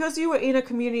 because you were in a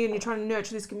community and you're trying to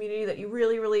nurture this community that you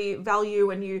really, really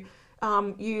value, and you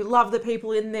love the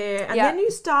people in there. And then you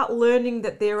start learning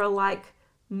that there are like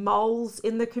moles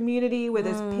in the community where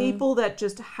there's people that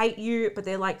just hate you, but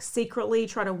they're like secretly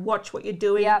trying to watch what you're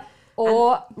doing. Yep.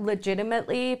 Or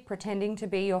legitimately pretending to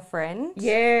be your friend.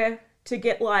 Yeah. To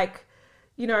get like,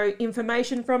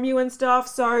 information from you and stuff.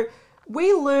 So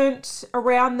we learnt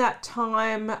around that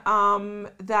time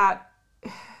that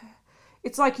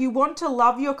it's like you want to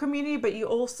love your community, but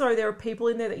there are people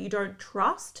in there that you don't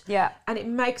trust. Yeah. And it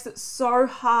makes it so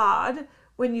hard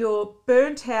when you're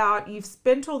burnt out, you've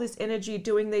spent all this energy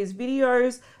doing these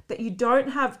videos that you don't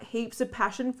have heaps of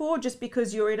passion for just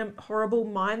because you're in a horrible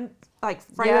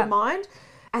frame of mind.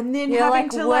 And then you're having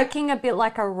like to working a bit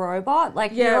like a robot.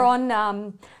 Like you're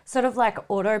on sort of like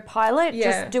autopilot,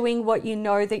 just doing what you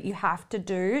know that you have to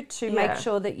do to make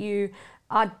sure that you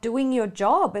are doing your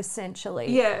job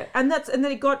essentially. Yeah, and then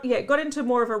it got into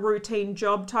more of a routine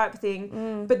job type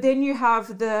thing. But then you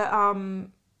have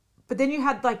but then you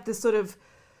had like the sort of,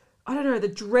 I don't know, the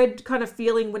dread kind of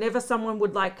feeling whenever someone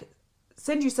would like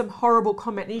send you some horrible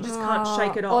comment and you just can't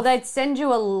shake it off. Or they'd send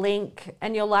you a link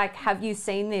and you're like, have you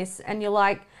seen this? And you're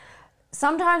like,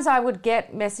 sometimes I would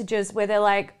get messages where they're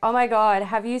like, oh my God,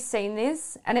 have you seen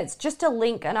this? And it's just a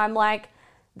link. And I'm like,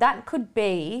 that could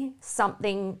be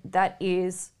something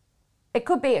it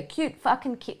could be a cute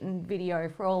fucking kitten video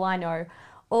for all I know.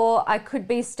 Or I could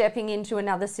be stepping into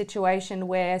another situation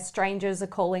where strangers are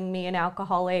calling me an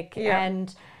alcoholic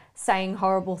and saying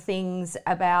horrible things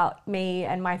about me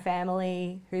and my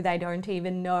family who they don't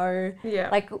even know. Yeah.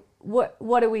 Like, what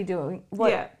are we doing?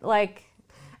 And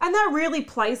that really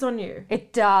plays on you.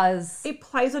 It does. It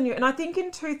plays on you. And I think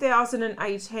in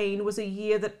 2018 was a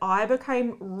year that I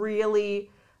became really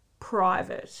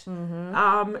private,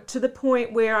 to the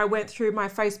point where I went through my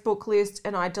Facebook list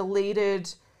and I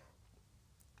deleted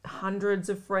hundreds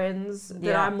of friends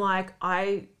that I'm like,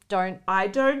 I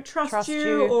don't trust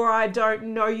you, or I don't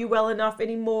know you well enough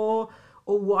anymore,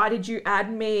 or why did you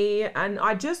add me? And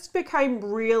I just became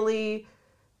really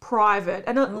private.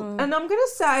 And I'm going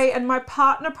to say, and my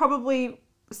partner probably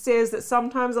says that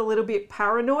sometimes a little bit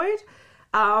paranoid,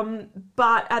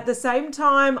 but at the same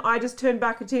time, I just turn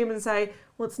back to him and say,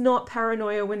 well, it's not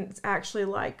paranoia when it's actually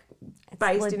like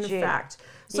based in the fact.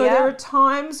 So there are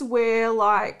times where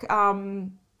like,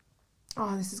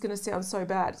 this is going to sound so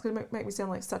bad. It's going to make me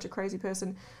sound like such a crazy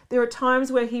person. There are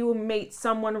times where he will meet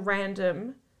someone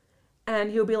random and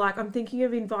he'll be like, I'm thinking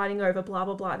of inviting over blah,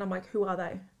 blah, blah. And I'm like, who are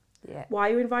they? Yeah. Why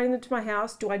are you inviting them to my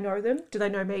house? Do I know them? Do they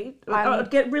know me?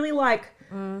 I'd get really like,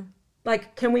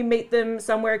 can we meet them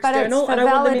somewhere external? But it's for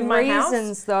valid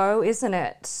reasons though, isn't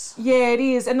it? Yeah, it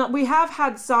is. And we have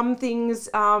had some things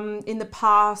in the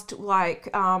past, like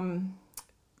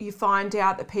you find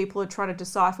out that people are trying to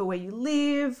decipher where you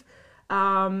live.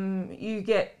 You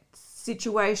get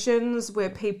situations where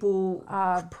people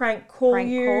prank call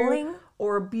you,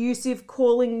 or abusive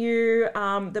calling you,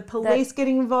 the police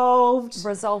getting involved.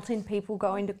 Result in people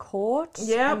going to court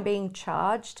and being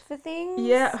charged for things.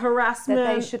 Yeah, harassment.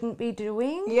 That they shouldn't be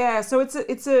doing. Yeah, so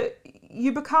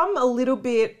you become a little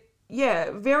bit,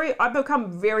 I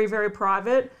become very, very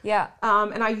private. Yeah.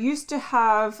 And I used to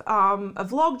have a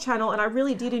vlog channel, and I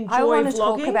really did enjoy vlogging. I want to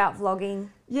talk about vlogging.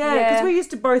 Yeah, because we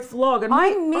used to both vlog. And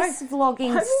I miss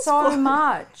vlogging so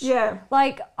much. Yeah.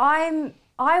 Like,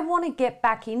 I want to get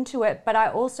back into it, but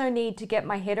I also need to get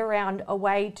my head around a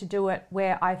way to do it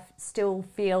where I still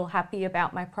feel happy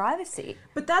about my privacy.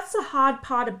 But that's the hard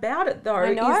part about it, though,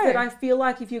 is that I feel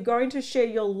like if you're going to share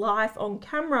your life on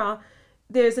camera,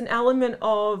 there's an element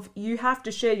of you have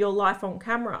to share your life on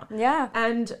camera. Yeah.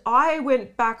 And I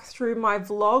went back through my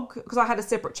vlog because I had a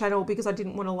separate channel because I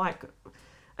didn't want to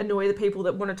annoy the people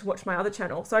that wanted to watch my other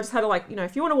channel. So I just had to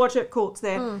if you want to watch it, cool, it's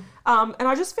there. And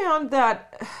I just found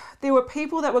that there were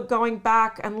people that were going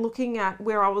back and looking at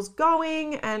where I was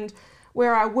going and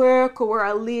where I work or where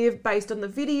I live based on the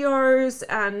videos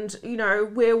and,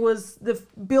 where was the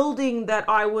building that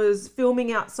I was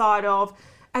filming outside of.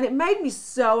 And it made me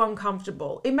so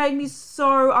uncomfortable. It made me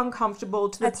so uncomfortable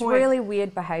to the point. That's really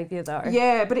weird behavior, though.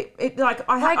 Yeah, but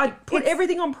I put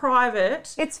everything on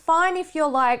private. It's fine if you're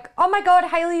like, oh my God,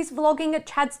 Hayley's vlogging at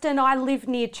Chadstone. I live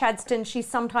near Chadstone. She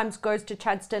sometimes goes to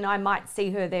Chadstone. I might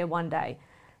see her there one day.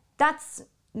 That's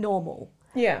normal.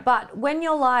 Yeah. But when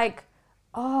you're like,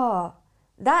 oh,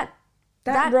 that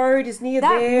road is near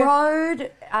there. That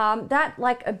road,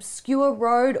 that obscure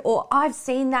road, or I've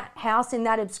seen that house in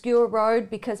that obscure road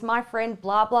because my friend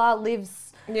blah blah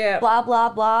lives blah blah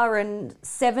blah and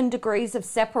 7 degrees of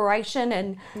separation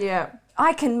and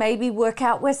I can maybe work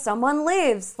out where someone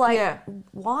lives.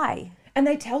 Why? And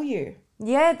they tell you.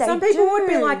 Yeah, they do. Some people would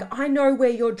be like, I know where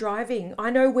you're driving. I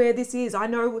know where this is. I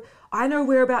know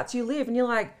whereabouts you live. And you're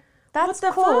like, that's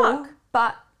what the cool, fuck?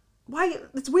 But why?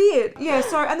 It's weird. Yeah.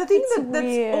 So, and the thing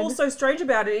that's also strange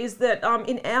about it is that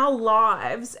in our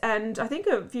lives, and I think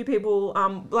a few people,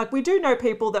 we do know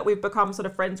people that we've become sort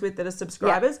of friends with that are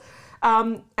subscribers.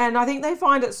 Yeah. And I think they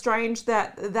find it strange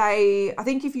that I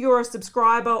think if you're a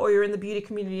subscriber or you're in the beauty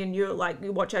community and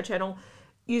you watch our channel,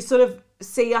 you sort of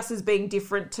see us as being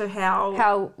different to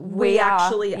how we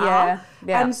actually are.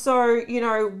 Yeah. And so,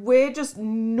 we're just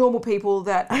normal people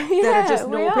that are just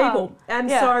normal people. And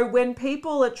so when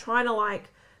people are trying to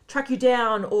track you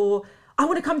down or I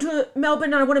want to come to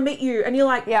Melbourne and I want to meet you and you're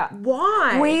like,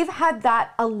 why? We've had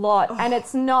that a lot and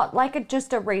it's not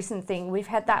just a recent thing. We've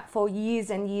had that for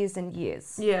years and years and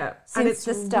years. Yeah. Since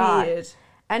the start. Weird.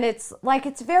 And it's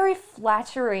it's very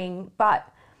flattering, but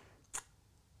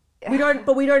we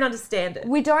don't understand it.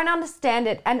 We don't understand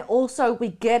it, and also we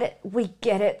get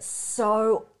it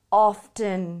so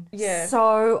often. Yeah.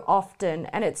 So often.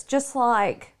 And it's just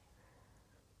I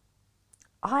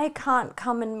can't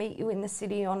come and meet you in the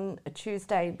city on a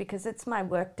Tuesday because it's my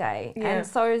work day. Yeah. And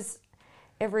so's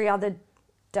every other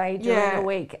day during the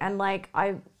week. And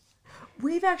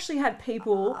we've actually had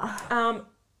people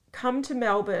come to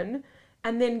Melbourne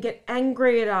and then get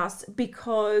angry at us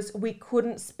because we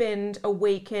couldn't spend a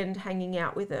weekend hanging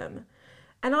out with them.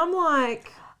 And I'm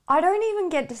like, I don't even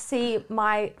get to see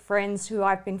my friends who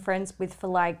I've been friends with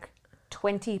for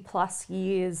 20 plus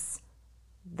years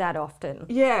that often.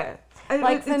 Yeah.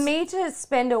 For me to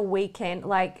spend a weekend,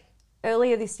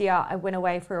 earlier this year, I went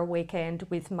away for a weekend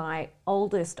with my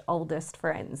oldest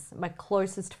friends, my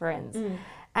closest friends.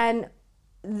 And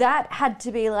that had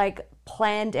to be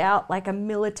planned out like a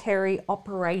military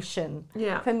operation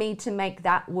for me to make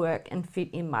that work and fit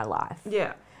in my life.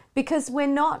 Yeah. Because we're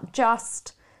not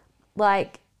just we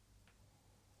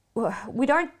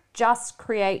don't just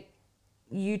create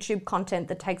YouTube content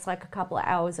that takes a couple of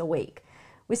hours a week.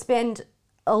 We spend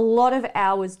a lot of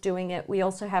hours doing it. We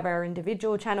also have our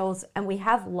individual channels and we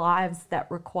have lives that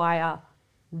require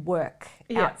work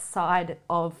outside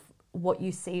of what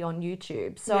you see on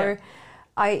YouTube. So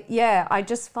I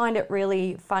just find it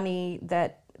really funny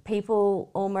that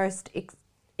people almost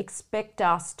expect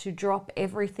us to drop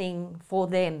everything for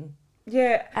them.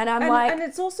 Yeah. And and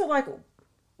it's also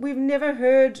we've never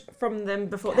heard from them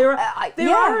before. There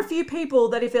are a few people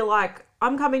that if they're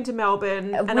I'm coming to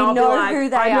Melbourne and I'll be who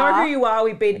they I know are. who you are.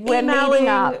 We've been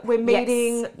emailing, we're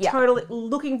meeting, totally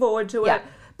looking forward to it.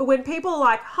 But when people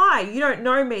are hi, you don't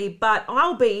know me, but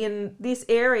I'll be in this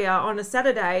area on a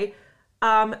Saturday.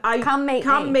 Come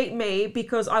meet me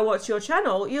because I watch your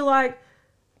channel. You're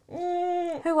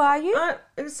who are you?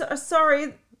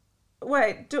 Sorry,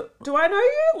 wait, do I know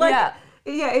you?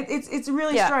 It's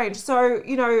really strange. So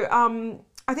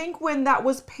I think when that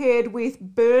was paired with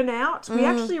burnout, we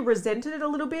actually resented it a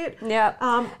little bit. Yeah.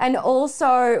 And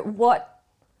also what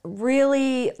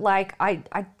really like I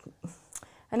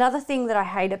another thing that I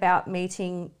hate about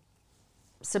meeting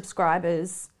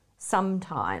subscribers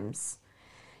sometimes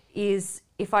is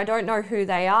if I don't know who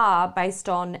they are based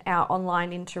on our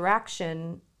online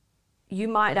interaction, you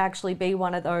might actually be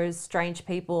one of those strange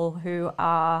people who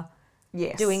are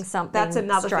doing something that's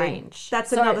another strange.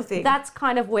 That's another thing. That's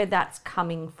kind of where that's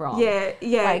coming from. Yeah,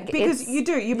 like, because you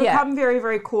become very,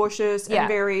 very cautious and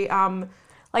very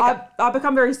I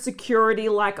become very security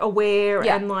aware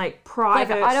and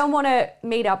private. Like, I don't want to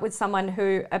meet up with someone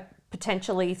who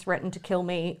potentially threatened to kill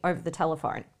me over the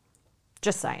telephone.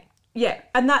 Just saying. Yeah,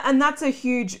 and that's a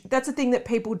thing that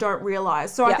people don't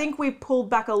realize. So I think we've pulled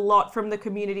back a lot from the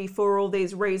community for all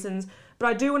these reasons. But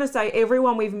I do want to say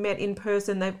everyone we've met in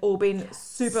person, they've all been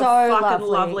super fucking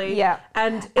lovely. Yeah.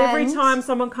 And every time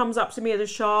someone comes up to me at the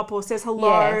shop or says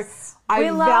hello, I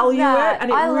value it,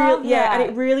 and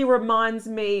it really reminds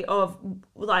me of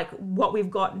what we've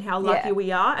got and how lucky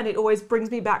we are, and it always brings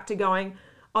me back to going,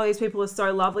 oh, these people are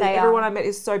so lovely. Everyone I met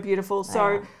is so beautiful.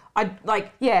 So I do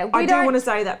want to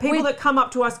say that people that come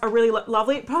up to us are really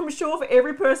lovely, but I'm sure for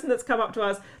every person that's come up to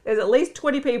us, there's at least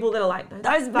 20 people that are like,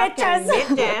 those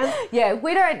bitches. Yeah,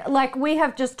 we don't we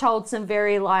have just told some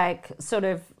very sort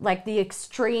of the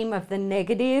extreme of the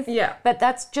negative. Yeah. But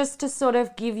that's just to sort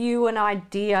of give you an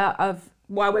idea of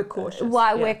why we're cautious.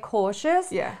 We're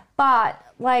cautious. Yeah. But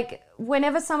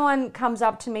whenever someone comes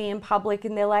up to me in public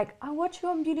and they're like, I watch you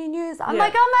on Beauty News, I'm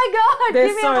like, oh my God, they're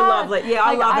give me so a hug. lovely. Yeah,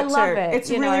 I love it too. It's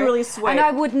really, really sweet. And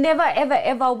I would never, ever,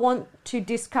 ever want to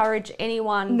discourage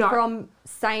anyone from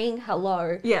saying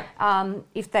hello. Yeah.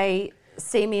 If they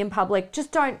see me in public,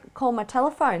 just don't call my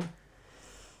telephone.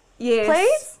 Yes.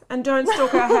 Please? And don't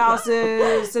stalk our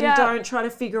houses and don't try to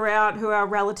figure out who our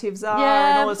relatives are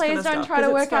and all this kind of stuff. Please don't try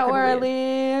to work out where I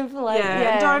live.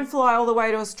 And don't fly all the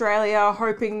way to Australia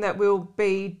hoping that we'll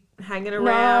be hanging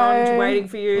around waiting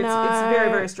for you. It's very,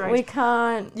 very strange. We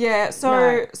can't. Yeah,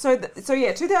 so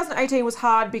 2018 was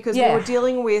hard because we were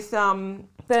dealing with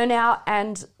burnout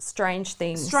and strange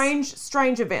things.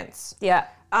 Strange events. Yeah.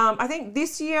 I think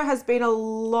this year has been a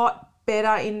lot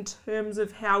better in terms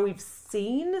of how we've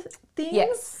seen things.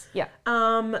 Yes. Yeah.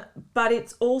 But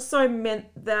it's also meant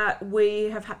that we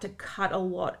have had to cut a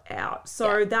lot out.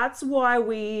 So that's why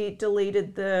we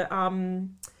deleted the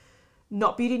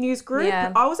Not Beauty News group.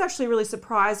 Yeah. I was actually really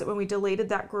surprised that when we deleted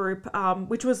that group,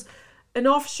 which was an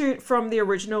offshoot from the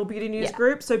original Beauty News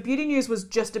group. So Beauty News was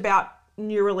just about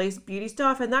new release beauty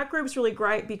stuff, and that group's really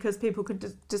great because people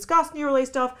could discuss new release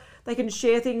stuff. They can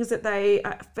share things that they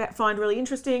find really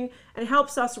interesting, and it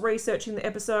helps us researching the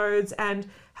episodes and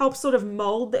helps sort of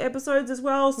mold the episodes as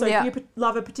well. So if you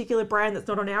love a particular brand that's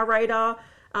not on our radar,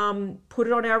 put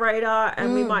it on our radar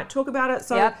and we might talk about it.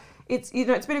 So it's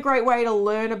it's been a great way to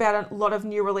learn about a lot of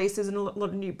new releases and a lot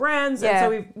of new brands. And so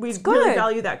we really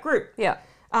value that group. Yeah.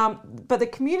 But the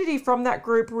community from that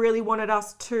group really wanted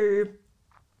us to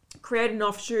create an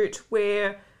offshoot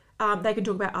where they can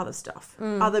talk about other stuff,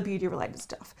 other beauty related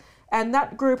stuff. And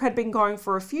that group had been going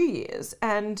for a few years.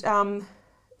 And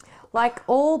like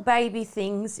all baby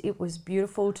things, it was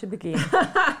beautiful to begin.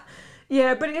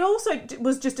 Yeah, but it also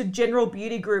was just a general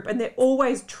beauty group, and they're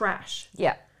always trash.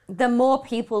 Yeah. The more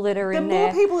people that are in there.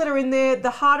 The more people that are in there, the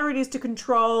harder it is to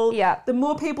control. Yeah. The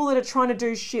more people that are trying to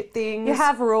do shit things. You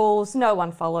have rules, no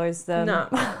one follows them. No.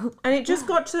 And it just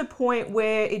got to the point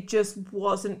where it just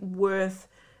wasn't worth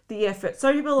the effort.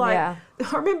 So people are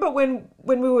like, I remember when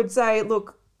we would say,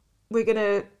 look, we're going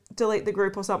to delete the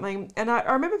group or something. And I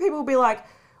remember people would be like,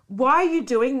 why are you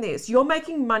doing this? You're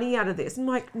making money out of this. I'm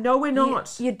like, no, we're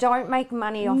not. You don't make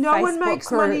money off Facebook No one makes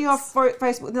groups. money off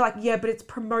Facebook. They're like, yeah, but it's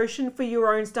promotion for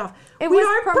your own stuff. We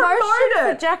don't promote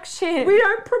it. For jack shit. We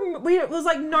don't promote. It was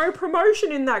like no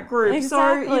promotion in that group.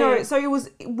 Exactly. So it was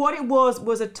what it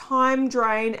was a time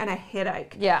drain and a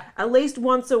headache. Yeah. At least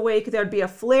once a week there'd be a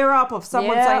flare up of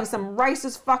someone saying some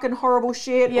racist fucking horrible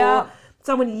shit or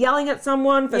someone yelling at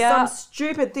someone for some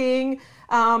stupid thing.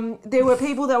 There were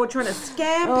people that were trying to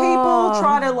scam people,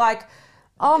 try to like...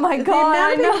 Oh my God. The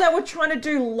amount of people that were trying to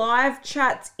do live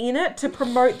chats in it to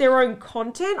promote their own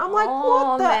content. I'm like,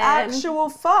 what the actual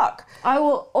fuck? I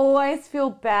will always feel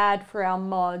bad for our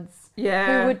mods.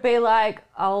 Yeah. Who would be like,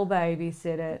 I'll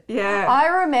babysit it. Yeah. I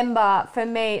remember for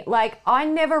me, like, I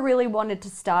never really wanted to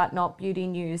start Not Beauty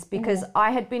News because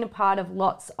I had been a part of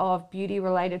lots of beauty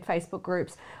related Facebook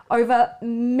groups over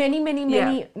many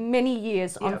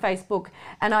years on Facebook.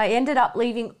 And I ended up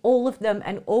leaving all of them,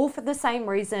 and all for the same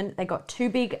reason. They got too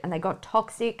big and they got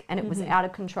toxic and it was out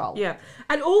of control. Yeah.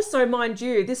 And also, mind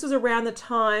you, this was around the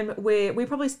time where we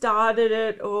probably started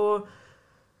it, or...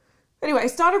 Anyway, it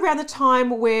started around the time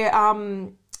where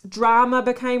drama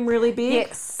became really big.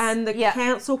 Yes. And the Yep.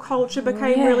 cancel culture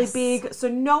became really Yes. big. So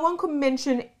no one could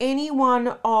mention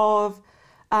anyone of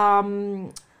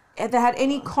that had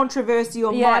any controversy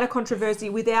or Yeah. minor controversy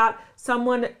without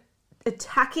someone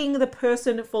attacking the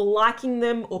person for liking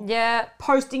them or Yeah.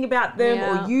 posting about them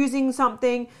Yeah. or using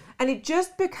something. And it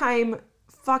just became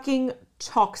fucking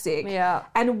toxic. Yeah.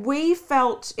 And we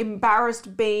felt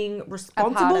embarrassed being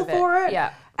responsible of it. for it.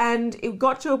 Yeah. And it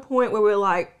got to a point where we were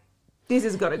like, this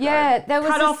has got to go. Yeah, there was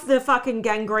Cut this- off the fucking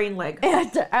gangrene leg.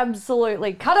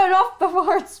 Absolutely. Cut it off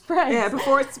before it spreads. Yeah,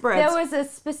 before it spreads. There was a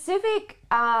specific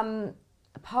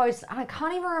post. I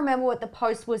can't even remember what the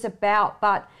post was about,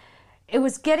 but it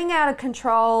was getting out of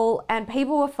control and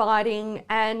people were fighting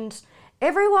and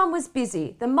everyone was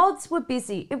busy. The mods were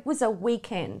busy. It was a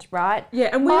weekend, right? Yeah,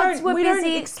 and mods we don't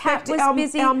expect Kat was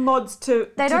busy. our mods to...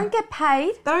 They don't get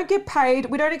paid. They don't get paid.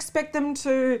 We don't expect them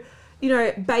to,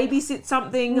 babysit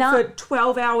something No. for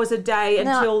 12 hours a day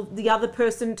No. until the other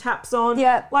person taps on.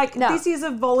 Yeah, Like, no. this is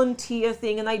a volunteer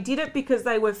thing, and they did it because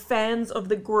they were fans of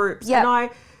the groups. Yeah.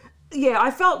 And I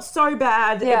felt so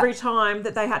bad Yeah. every time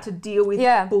that they had to deal with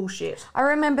Yeah. bullshit. I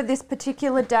remember this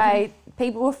particular day,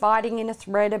 people were fighting in a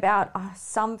thread about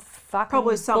some fucking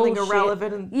Probably something bullshit.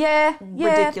 irrelevant and yeah,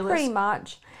 ridiculous. pretty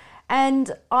much.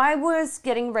 And I was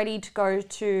getting ready to go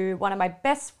to one of my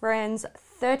best friend's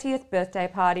 30th birthday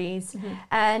parties,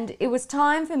 and it was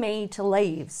time for me to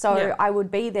leave. So Yeah. I would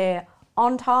be there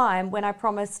on time when I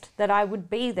promised that I would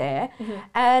be there.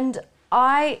 And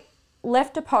I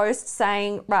left a post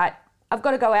saying, right, I've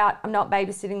got to go out. I'm not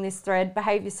babysitting this thread.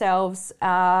 Behave yourselves.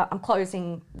 I'm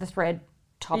closing the thread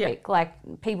topic. Yeah.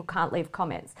 Like, people can't leave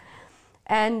comments.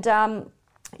 And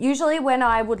usually when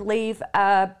I would leave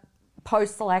a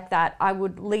post like that, I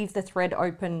would leave the thread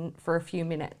open for a few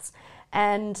minutes.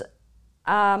 And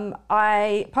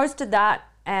I posted that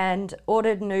and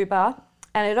ordered an Uber.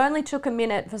 And it only took a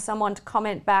minute for someone to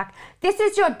comment back, "This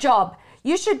is your job.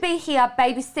 You should be here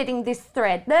babysitting this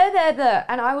thread." Blah, blah, blah.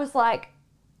 And I was like,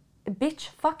 bitch,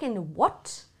 fucking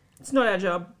what? It's not our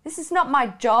job. This is not my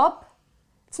job.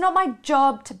 It's not my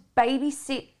job to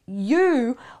babysit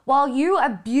you while you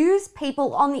abuse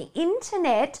people on the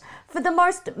internet for the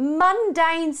most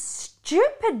mundane,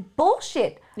 stupid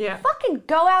bullshit. Yeah. Fucking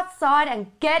go outside and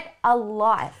get a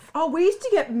life. Oh, we used to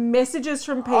get messages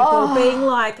from people being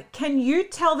like, can you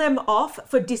tell them off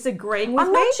for disagreeing with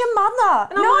I'm me? not your mother.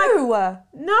 And I'm No.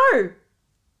 No.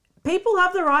 People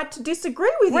have the right to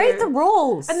disagree with you. Read the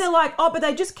rules. And they're like, oh, but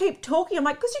they just keep talking. I'm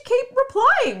like, because you keep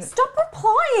replying. Stop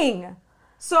replying.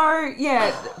 So,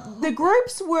 yeah, the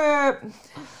groups were,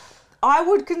 I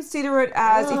would consider it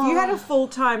as if you had a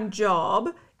full-time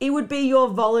job, it would be your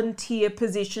volunteer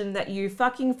position that you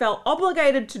fucking felt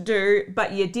obligated to do,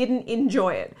 but you didn't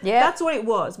enjoy it. Yeah. That's what it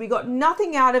was. We got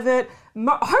nothing out of it.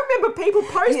 I remember people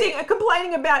posting and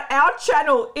complaining about our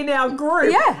channel in our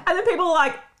group. Yeah. And then people were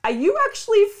like, are you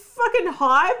actually fucking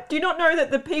hyped? Do you not know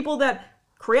that the people that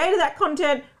created that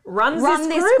content run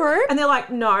this group? And they're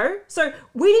like, no. So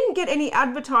we didn't get any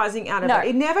advertising out of No. it.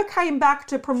 It never came back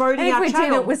to promoting And if our we channel.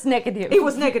 did, it was negative. It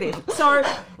was negative. So,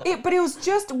 but it was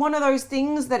just one of those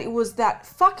things that it was that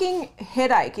fucking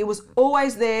headache. It was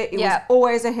always there. It Yeah. was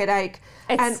always a headache.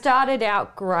 It started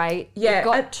out great. Yeah, It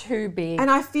got and- too big. And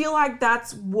I feel like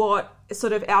that's what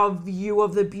sort of our view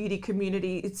of the beauty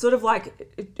community, it's sort of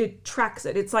like it tracks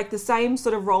it. It's like the same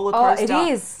sort of roller coaster. Oh,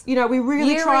 it is. You know, we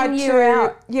really Year tried in, to year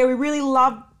out. yeah, we really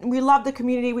loved the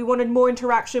community. We wanted more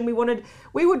interaction. We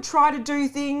would try to do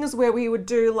things where we would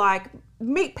do like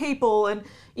meet people and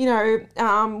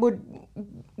would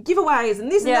giveaways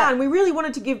and this and Yeah. that, and we really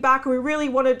wanted to give back and we really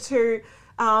wanted to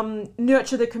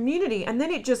nurture the community, and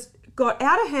then it just got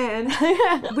out of hand.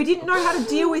 We didn't know how to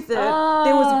deal with it.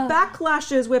 There was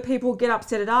backlashes where people get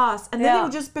upset at us, and then it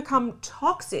would just become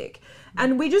toxic,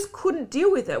 and we just couldn't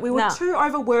deal with it. We were too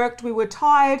overworked, we were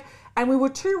tired, and we were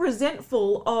too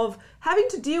resentful of having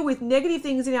to deal with negative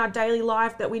things in our daily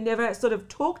life that we never sort of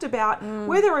talked about,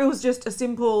 whether it was just a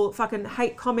simple fucking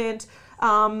hate comment.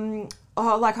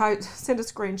 Like I sent a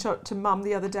screenshot to Mum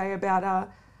the other day about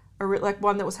like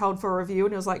one that was held for a review,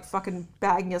 and it was like fucking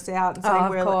bagging us out and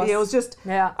saying it was just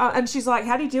and she's like,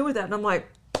 how do you deal with that? And I'm like,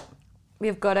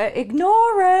 You've got to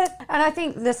ignore it. And I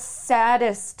think the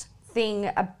saddest thing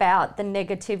about the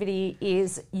negativity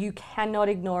is you cannot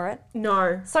ignore it.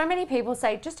 no. So many people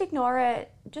say, just ignore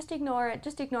it, just ignore it,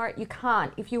 just ignore it. You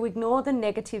can't. If you ignore the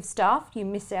negative stuff, you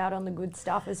miss out on the good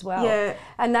stuff as well. Yeah.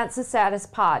 And that's the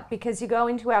saddest part, because you go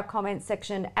into our comment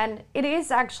section and it is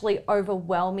actually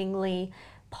overwhelmingly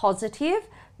positive.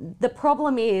 The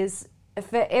problem is,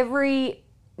 for every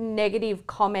negative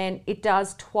comment, it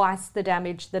does twice the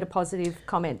damage that a positive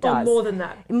comment does. Or more than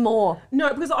that. More. No,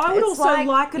 because I would It's also like,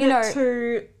 liken you know- it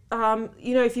to,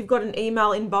 if you've got an email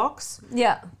inbox,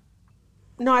 Yeah.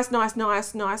 nice,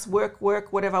 work,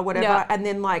 whatever, Yeah. and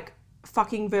then like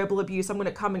fucking verbal abuse, I'm going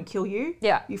to come and kill you.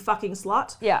 Yeah. You fucking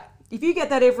slut. Yeah. If you get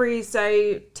that every,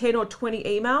 say, 10 or 20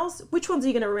 emails, which ones are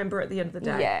you going to remember at the end of the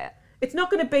day? Yeah. It's not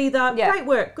going to be the, Yeah. great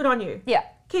work, good on you. Yeah.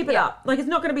 Keep it Yeah. up. Like, it's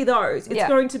not going to be those. It's Yeah.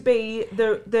 going to be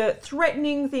the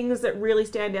threatening things that really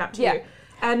stand out to Yeah. you.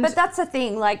 And But that's the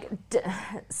thing, like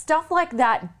stuff like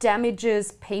that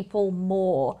damages people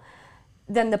more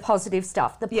than the positive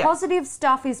stuff. The Yeah. positive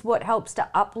stuff is what helps to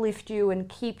uplift you and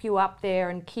keep you up there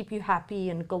and keep you happy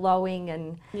and glowing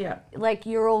and yeah. like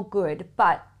you're all good.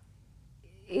 But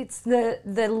it's the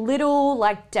little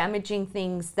like damaging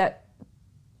things that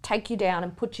take you down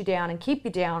and put you down and keep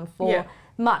you down for Yeah.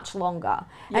 much longer.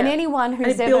 And Yeah. anyone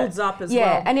who's And it builds up as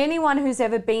well. and anyone who's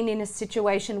ever been in a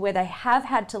situation where they have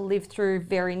had to live through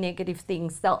very negative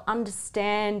things, they'll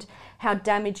understand how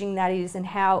damaging that is and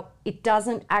how it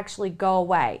doesn't actually go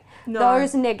away. No.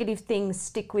 Those negative things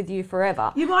stick with you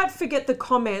forever. You might forget the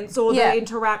comments or Yeah. the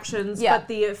interactions, Yeah. but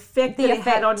the effect The that it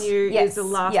had on effect, you yes. is a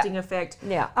lasting effect.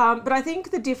 Yeah. But I think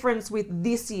the difference with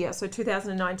this year, so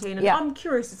 2019, and Yeah. I'm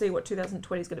curious to see what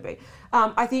 2020 is going to be.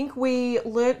 I think we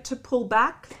learnt to pull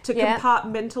back, to Yeah.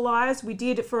 compartmentalize. We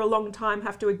did for a long time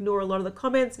have to ignore a lot of the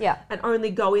comments Yeah. and only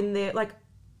go in there. Like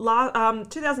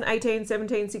 2018,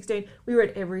 17, 16, we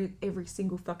read every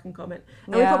single fucking comment.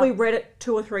 And we Yeah. probably read it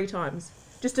 2 or 3 times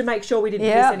just to make sure we didn't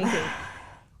Yeah. miss anything.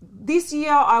 This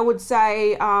year, I would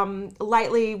say,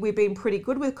 lately we've been pretty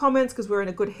good with comments because we're in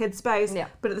a good headspace. Yeah.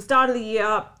 But at the start of the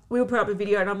year, we would put up a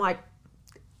video and I'm like,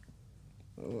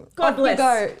 God Off bless. you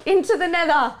go into the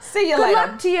nether. See you Good later.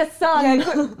 luck to your son.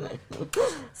 Yeah, good.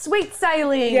 Sweet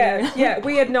sailing. yeah.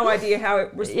 We had no idea how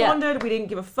it responded. We didn't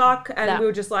give a fuck. And No. we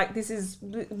were just like, we're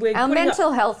Our putting up-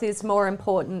 mental health is more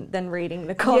important than reading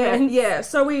the comments. Yeah.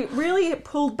 So we really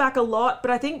pulled back a lot, but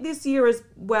I think this year as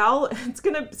well, it's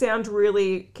going to sound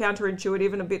really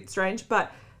counterintuitive and a bit strange,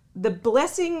 but the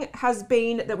blessing has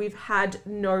been that we've had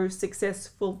no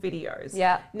successful videos.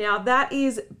 Yeah. Now that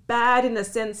is bad in the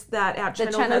sense that our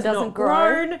channel, channel has doesn't not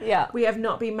grow. grown. Yeah. We have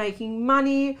not been making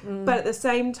money, but at the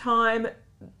same time,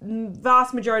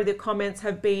 vast majority of the comments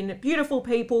have been beautiful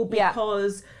people Yeah.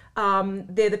 because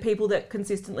they're the people that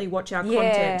consistently watch our Yeah,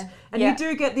 content. And yeah. you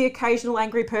do get the occasional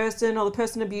angry person or the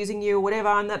person abusing you or whatever,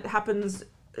 and that happens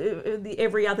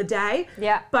every other day.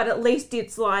 Yeah. But at least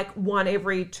it's like 1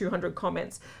 every 200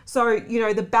 comments. So,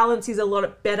 the balance is a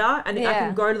lot better, and I Yeah.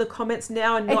 can go to the comments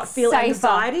now and not It's feel safer.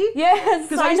 anxiety. Yes,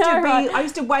 Because I know, right? I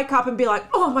used to wake up and be like,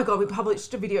 oh my God, we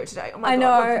published a video today. Oh my I God,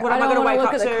 know. what I am I don't going to wanna wake look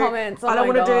up at the to? comments. Oh I don't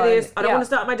my want to do God. this. I don't Yeah. want to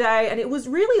start my day. And it was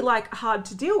really like hard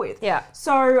to deal with. Yeah.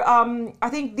 So I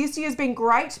think this year's been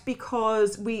great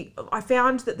because I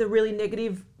found that the really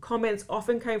negative comments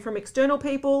often came from external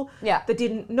people Yeah. that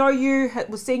didn't know you,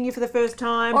 was seeing you for the first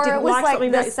time, Or didn't it was like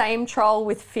something the about same troll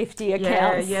with 50 yeah,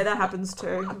 accounts. yeah, that happens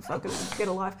too. Fucking get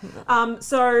a life.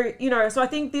 So I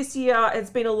think this year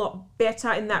it's been a lot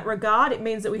better in that regard. It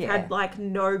means that we've Yeah. had like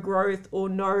no growth or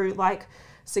no like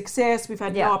success. We've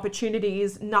had Yeah. no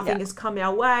opportunities. Nothing Yeah. has come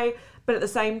our way. But at the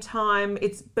same time,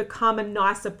 it's become a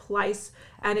nicer place,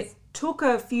 and it took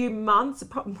a few months,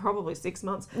 probably 6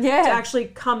 months, Yeah. to actually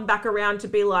come back around to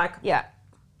be like, Yeah.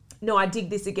 no, I dig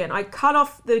this again. I cut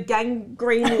off the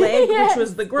gangrene leg, Yes. which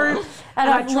was the group. And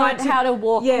I I've learned how to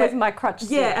walk with my crutch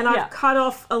stick. Yeah, and I've cut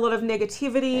off a lot of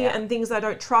negativity Yeah. and things I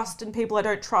don't trust and people I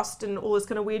don't trust and all this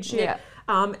kind of weird shit. Yeah.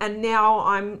 And now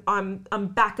I'm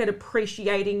back at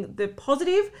appreciating the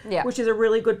positive, Yeah. which is a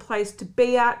really good place to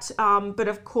be at. But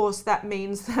of course, that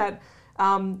means that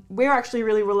we're actually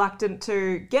really reluctant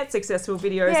to get successful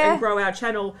videos Yeah. and grow our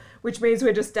channel, which means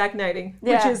we're just stagnating,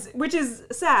 Yeah. which is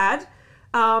sad.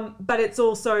 But it's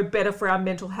also better for our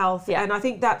mental health. Yeah. And I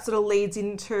think that sort of leads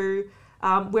into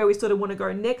where we sort of want to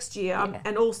go next year.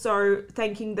 And also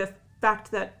thanking the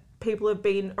fact that people have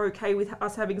been okay with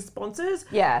us having sponsors.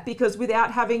 Yeah. Because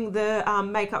without having the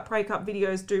makeup breakup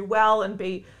videos do well and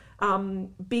be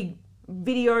big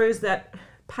videos that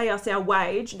pay us our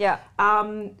wage, Yeah.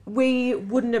 we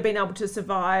wouldn't have been able to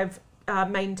survive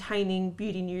maintaining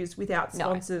beauty news without No.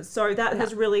 sponsors. So that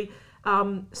has really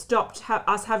stopped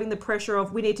us having the pressure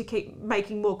of we need to keep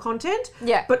making more content,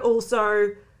 Yeah. but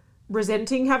also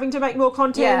resenting having to make more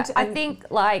content. Yeah, I think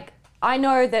like I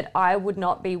know that I would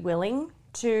not be willing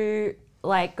to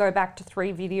like go back to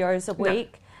 3 videos a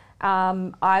week.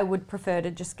 I would prefer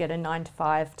to just get a 9 to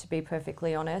 5, to be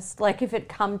perfectly honest. Like if it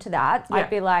come to that, Yeah. I'd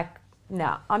be like,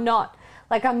 no, I'm not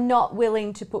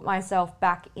willing to put myself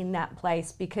back in that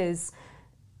place because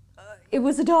it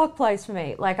was a dark place for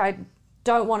me. Like, I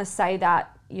don't want to say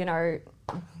that, you know,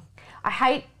 I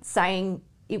hate saying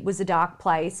it was a dark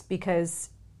place because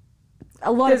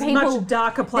a lot There's of people... much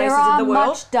darker places there are in the world.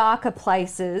 much darker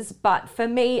places, but for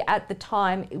me at the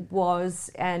time it was,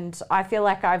 and I feel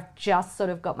like I've just sort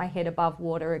of got my head above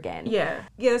water again. Yeah.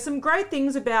 Yeah, there's some great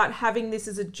things about having this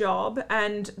as a job,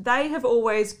 and they have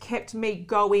always kept me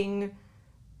going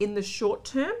in the short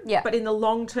term. Yeah. But in the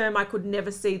long term, I could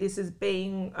never see this as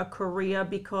being a career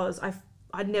because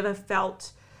I never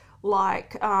felt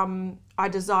like I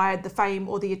desired the fame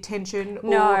or the attention or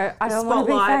No, I don't want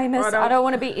to be famous. or I don't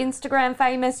want to be Instagram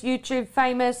famous, YouTube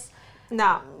famous.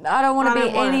 No. I don't want to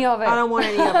be any of it. I don't want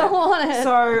any of it. I don't want it.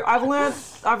 So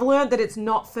I've learned that it's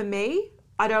not for me.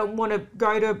 I don't want to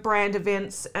go to brand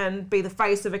events and be the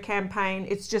face of a campaign.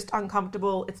 It's just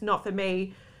uncomfortable. It's not for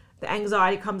me. The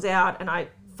anxiety comes out and I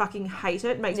fucking hate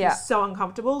it. It makes me so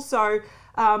uncomfortable. So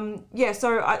one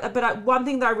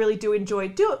thing that I really do enjoy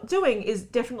doing is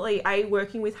definitely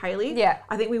working with Hayley. Yeah.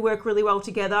 I think we work really well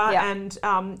together, and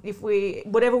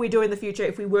whatever we do in the future,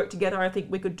 if we work together, I think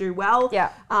we could do well.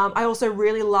 Yeah. I also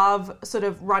really love sort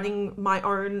of running my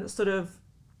own sort of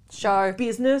show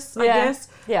business, I guess.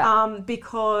 Yeah.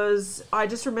 Because I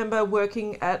just remember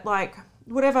working at like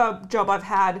whatever job I've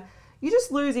had, you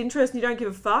just lose interest and you don't give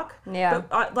a fuck. Yeah.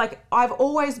 But I've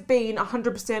always been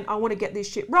 100%, I want to get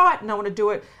this shit right and I want to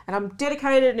do it and I'm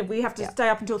dedicated, and if we have to stay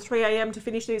up until 3 a.m. to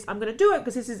finish this, I'm going to do it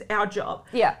because this is our job.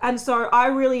 Yeah. And so I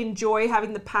really enjoy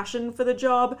having the passion for the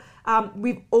job.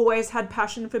 We've always had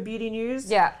passion for beauty news.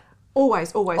 Yeah.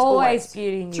 Always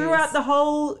beauty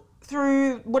news.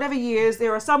 Through whatever years,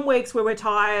 there are some weeks where we're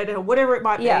tired or whatever it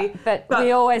might be. But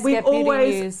we always get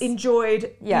beauty news.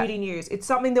 Enjoyed beauty news. It's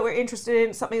something that we're interested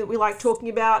in, something that we like talking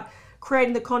about.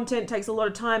 Creating the content takes a lot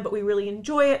of time, but we really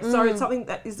enjoy it. So it's something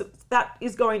that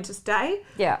is going to stay.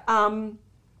 Yeah.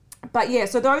 But yeah,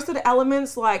 so those sort of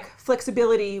elements like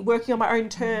flexibility, working on my own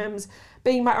terms,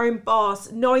 being my own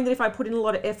boss, knowing that if I put in a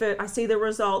lot of effort, I see the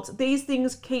results. These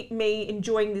things keep me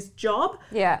enjoying this job.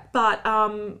 Yeah. But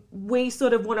we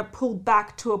sort of want to pull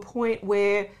back to a point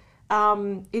where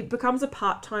it becomes a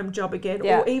part-time job again,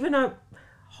 or even a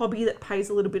hobby that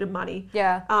pays a little bit of money.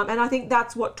 Yeah. And I think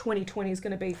that's what 2020 is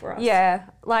going to be for us. Yeah.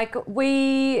 Like,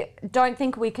 we don't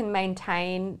think we can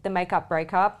maintain the makeup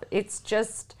breakup. It's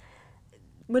just...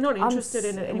 We're not interested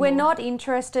in it anymore. We're not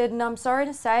interested, and I'm sorry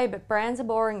to say, but brands are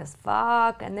boring as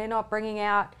fuck, and they're not bringing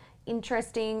out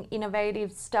interesting,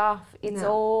 innovative stuff. It's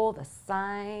all the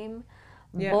same.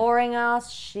 Yeah. Boring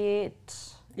ass shit.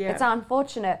 Yeah. It's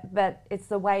unfortunate, but it's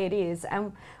the way it is.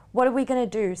 And what are we going to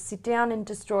do? Sit down and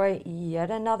destroy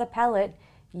yet another palette?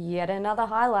 Yet another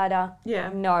highlighter? Yeah.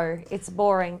 No, it's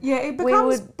boring. Yeah, it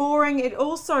becomes boring. It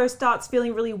also starts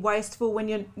feeling really wasteful when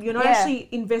you're not actually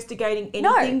investigating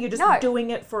anything. You're just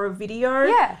doing it for a video.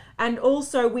 Yeah. And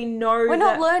also we know we're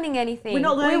not learning anything. We're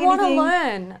not learning we anything. We want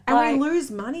to learn. And we lose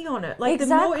money on it. Like, the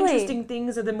more interesting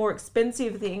things are the more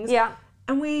expensive things. Yeah.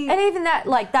 And even that,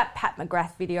 like that Pat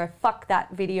McGrath video, fuck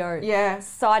that video. Yeah.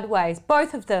 Sideways,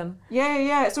 both of them.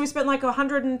 Yeah. So we spent like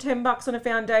 $110 on a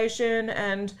foundation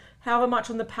and however much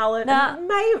on the palette. Nah. And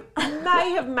it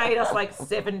may have made us like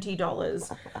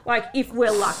 $70, like if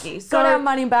we're lucky. So got our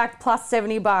money back plus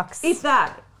 $70. If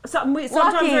that. Sometimes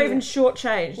we're even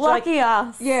shortchanged. Lucky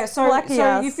us. Yeah, so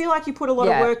you feel like you put a lot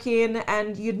of work in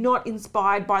and you're not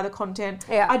inspired by the content.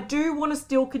 Yeah. I do want to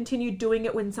still continue doing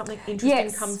it when something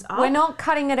interesting comes up. We're not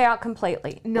cutting it out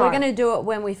completely. No. We're going to do it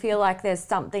when we feel like there's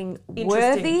something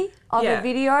worthy of a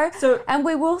video. And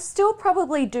we will still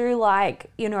probably do like,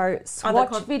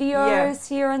 swatch videos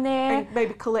here and there. And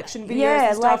maybe collection videos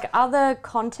and stuff. Like other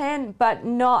content, but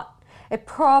not, it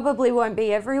probably won't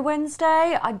be every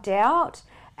Wednesday, I doubt.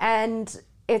 And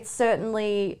it's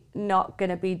certainly not going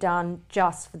to be done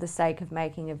just for the sake of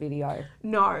making a video.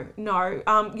 No.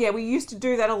 We used to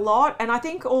do that a lot. And I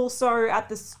think also at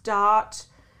the start,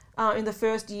 in the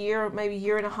first year, or maybe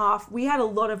year and a half, we had a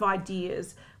lot of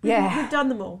ideas. We've done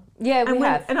them all. Yeah, we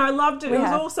have. And I loved it. It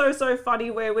was also so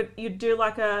funny where you'd do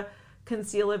like a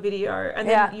concealer video and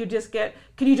then you just get,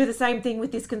 can you do the same thing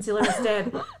with this concealer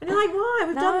instead? And you're like, why?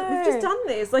 We've just done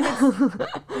this. Like, what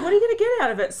are you going to get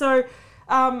out of it? So...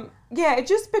 it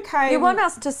just became... You want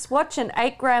us to swatch an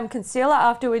 8-gram concealer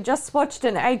after we just swatched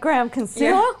an 8-gram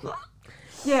concealer?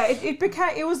 Yeah, it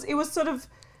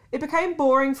became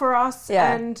boring for us.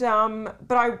 Yeah. And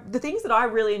the things that I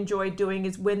really enjoy doing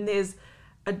is when there's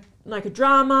a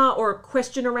drama or a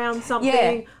question around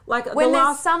something. Yeah. Like when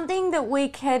there's something that we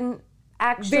can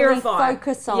actually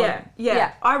focus on.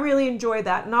 Yeah. I really enjoy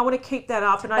that, and I want to keep that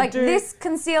up. And like I do. This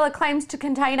concealer claims to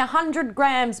contain 100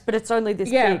 grams, but it's only this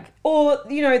big. Or,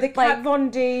 the Kat Von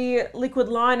D liquid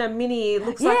liner mini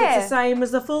looks like it's the same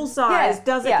as the full size.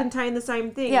 Does it contain the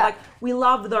same thing? Like, we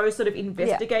love those sort of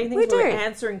investigating things. We do. We're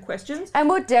answering questions. And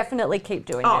we'll definitely keep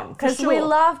doing them because we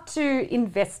love to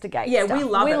investigate stuff. We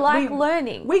love it. We like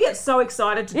learning. We get so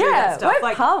excited to do that stuff.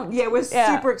 We're pumped. Yeah, we're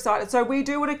super excited. So we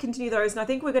do want to continue those, and I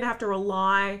think we're going to have to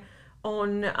rely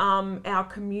on our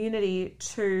community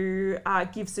to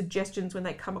give suggestions when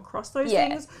they come across those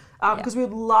things, because we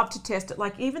would love to test it.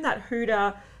 Like even that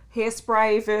Huda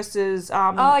hairspray versus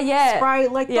spray,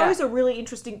 those are really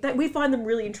interesting. We find them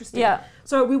really interesting.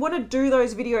 So we want to do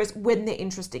those videos when they're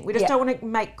interesting. We just don't want to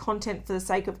make content for the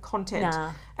sake of content.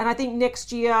 And I think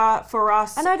next year for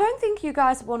us, and I don't think you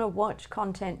guys want to watch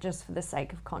content just for the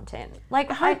sake of content. Like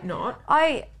I hope not.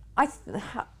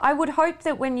 I would hope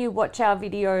that when you watch our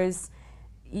videos,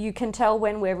 you can tell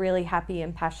when we're really happy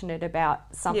and passionate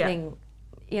about something,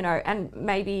 and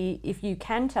maybe if you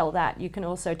can tell that, you can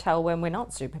also tell when we're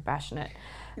not super passionate.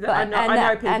 I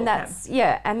know people and that's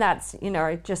and that's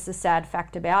just a sad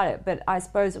fact about it. But I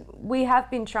suppose we have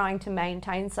been trying to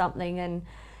maintain something, and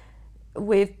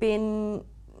we've been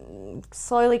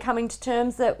slowly coming to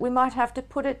terms that we might have to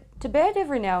put it to bed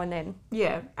every now and then.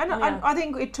 I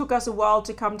think it took us a while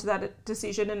to come to that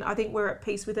decision, and I think we're at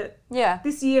peace with it.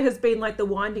 This year has been like the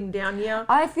winding down year.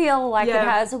 I feel like it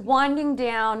has winding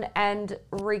down and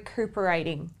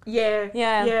recuperating.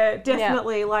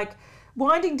 Definitely. Like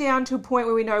winding down to a point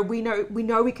where we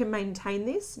know we can maintain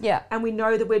this. And we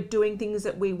know that we're doing things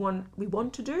that we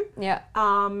want to do.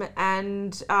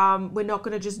 And we're not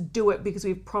going to just do it because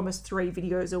we've promised 3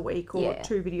 videos a week or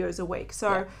 2 videos a week.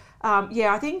 So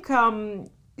I think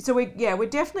so we're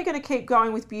definitely going to keep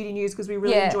going with beauty news because we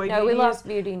really enjoy beauty news. We love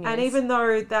beauty news. And even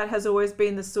though that has always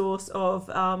been the source of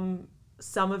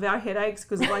some of our headaches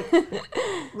because of like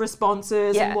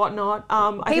responses and whatnot.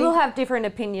 People have different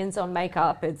opinions on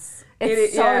makeup. It's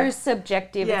so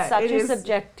subjective. It's such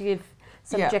a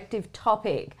subjective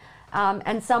topic.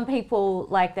 And some people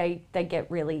they get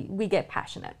we get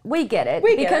passionate. We get it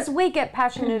because we get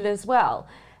passionate as well.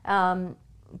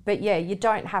 But you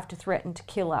don't have to threaten to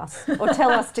kill us or tell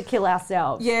us to kill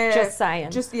ourselves. Just saying.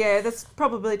 That's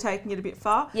probably taking it a bit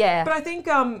far. But I think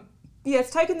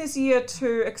it's taken this year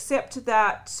to accept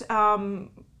that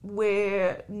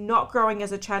we're not growing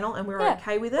as a channel and we're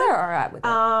okay with it. We're all right with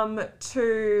it.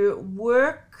 To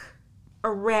work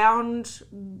around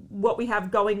what we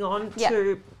have going on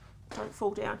don't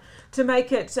fall down, to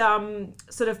make it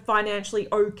sort of financially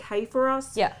okay for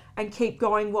us and keep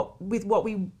going with what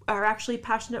we are actually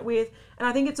passionate with. And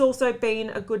I think it's also been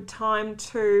a good time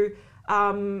to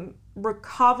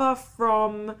recover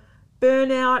from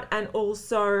burnout and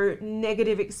also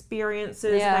negative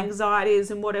experiences and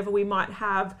anxieties and whatever we might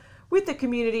have with the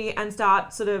community and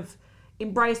start sort of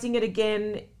embracing it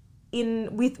again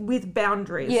with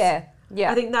boundaries.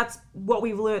 I think that's what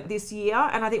we've learnt this year,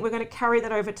 and I think we're going to carry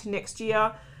that over to next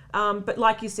year. But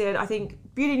like you said, I think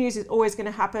beauty news is always going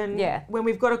to happen. When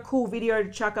we've got a cool video to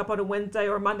chuck up on a Wednesday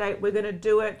or a Monday, we're going to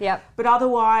do it. But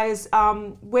otherwise,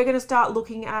 we're going to start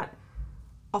looking at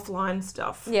offline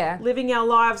stuff. Living our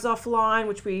lives offline,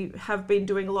 which we have been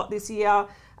doing a lot this year.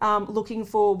 Looking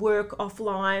for work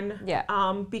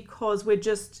offline. Because we're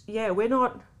just we're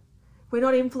not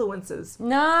influencers.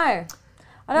 No.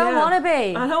 I don't want to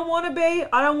be. I don't want to be.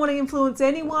 I don't want to influence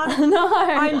anyone.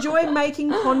 I enjoy making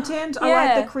content. I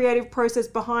like the creative process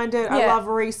behind it. I love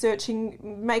researching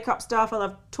makeup stuff. I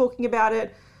love talking about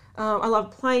it. I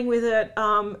love playing with it.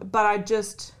 But I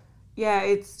just,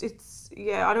 I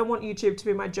don't want YouTube to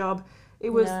be my job.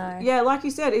 It was, like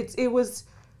you said, it was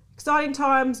exciting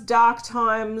times, dark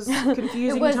times,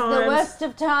 confusing times. It was the worst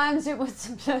of times. It was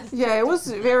the best. It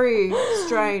was very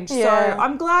strange. So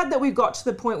I'm glad that we got to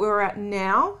the point where we're at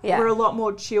now. We're a lot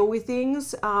more chill with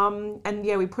things. And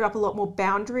we put up a lot more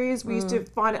boundaries. We used to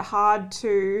find it hard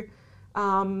to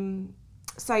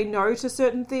say no to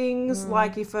certain things.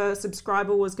 Like if a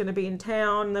subscriber was going to be in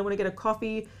town and they want to get a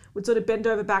coffee, we'd sort of bend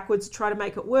over backwards to try to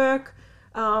make it work.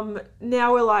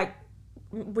 Now we're like,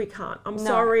 we can't. I'm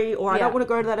sorry, or I don't want to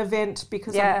go to that event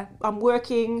because I'm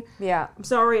working. I'm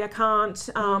sorry, I can't.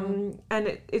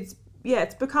 And it's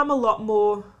become a lot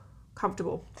more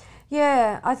comfortable.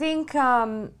 I think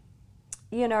I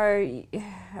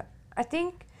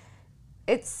think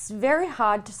it's very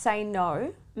hard to say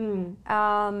no.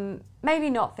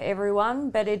 Maybe not for everyone,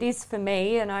 but it is for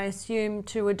me, and I assume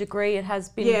to a degree it has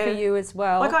been for you as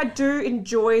well. Like I do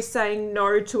enjoy saying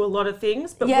no to a lot of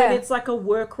things, but when it's like a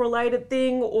work-related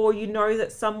thing or you know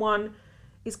that someone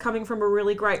is coming from a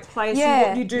really great place.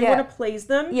 Yeah, You do yeah. want to please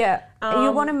them. Yeah,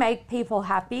 you want to make people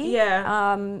happy.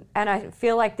 Yeah. And I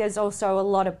feel like there's also a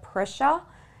lot of pressure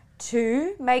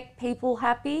to make people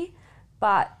happy,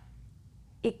 but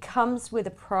it comes with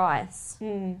a price.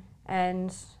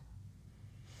 And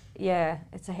yeah,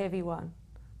 it's a heavy one.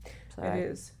 So, It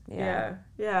is. Yeah.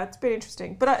 Yeah, it's been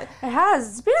interesting. But It has.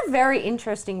 It's been a very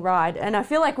interesting ride, and I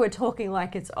feel like we're talking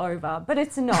like it's over, but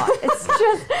it's not. It's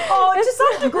just to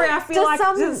some degree, I feel to like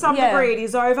to some yeah. degree it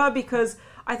is over, because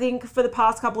I think for the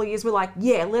past couple of years we're like,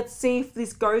 yeah, let's see if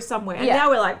this goes somewhere. And Yeah. now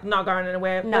we're like, not going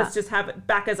anywhere. No. Let's just have it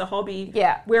back as a hobby.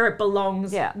 Yeah. Where it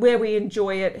belongs. Yeah. Where we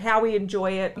enjoy it. How we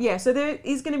enjoy it. Yeah. So there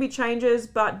is going to be changes,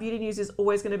 but Beauty News is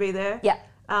always going to be there. Yeah.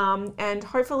 And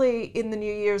hopefully in the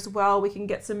new year as well, we can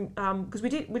get some, because we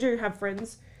do have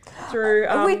friends through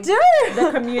we do.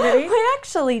 the community. We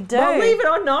actually do. Believe it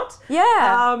or not.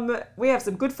 Yeah. We have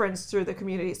some good friends through the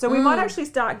community. So we might actually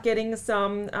start getting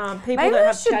some people Maybe that we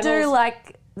have should channels. do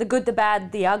like the good, the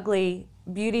bad, the ugly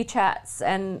beauty chats,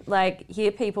 and like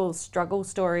hear people's struggle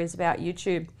stories about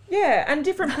YouTube. Yeah, and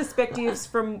different perspectives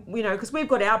from, because we've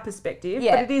got our perspective,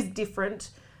 Yeah. but it is different.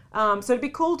 So it'd be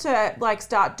cool to like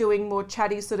start doing more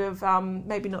chatty sort of,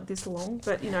 maybe not this long,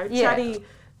 but chatty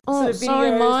sort of videos.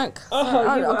 Sorry, Mike.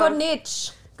 I've I've got an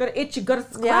itch. Got an itch, you've got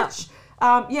a scratch.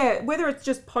 Whether it's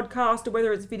just podcast or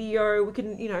whether it's video, we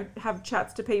can, have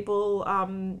chats to people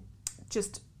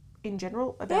just in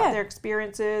general about their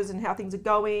experiences and how things are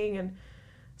going and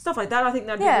stuff like that. I think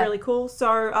that'd be really cool.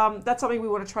 So that's something we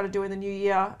want to try to do in the new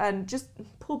year, and just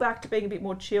pull back to being a bit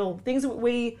more chill. Things that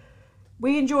we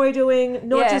enjoy doing,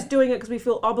 not just doing it because we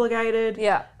feel obligated.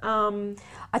 Yeah.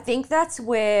 I think that's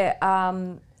where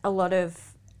a lot of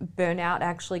burnout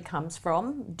actually comes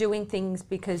from, doing things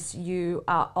because you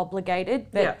are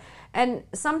obligated. But and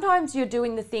sometimes you're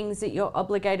doing the things that you're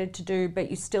obligated to do, but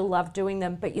you still love doing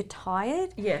them, but you're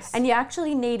tired. Yes. And you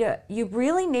actually you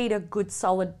really need a good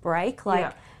solid break.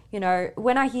 Like,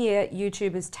 when I hear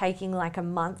YouTubers taking like a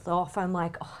month off, I'm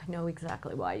like, oh, I know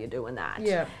exactly why you're doing that.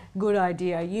 Yeah. Good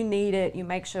idea. You need it. You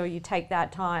make sure you take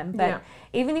that time. But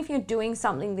even if you're doing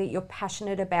something that you're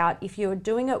passionate about, if you're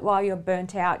doing it while you're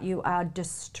burnt out, you are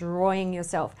destroying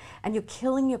yourself and you're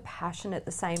killing your passion at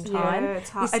the same time. Yeah, it's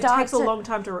hard. It takes a long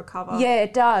time to recover. Yeah,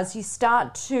 it does. You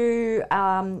start to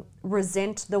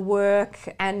resent the work,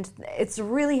 and it's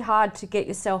really hard to get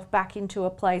yourself back into a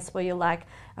place where you're like,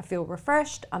 I feel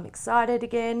refreshed, I'm excited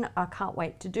again, I can't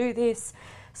wait to do this.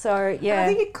 So yeah, I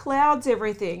think it clouds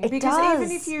everything, because does.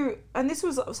 even if and this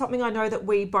was something I know that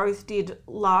we both did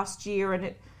last year,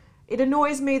 and it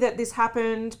annoys me that this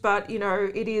happened, but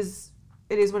it is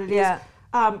what it is.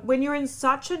 When you're in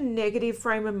such a negative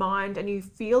frame of mind and you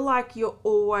feel like you're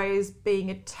always being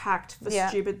attacked for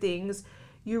stupid things,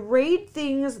 you read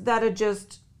things that are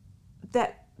just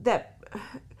that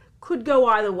could go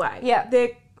either way. Yeah.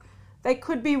 They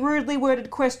could be rudely worded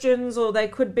questions, or they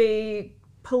could be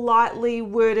politely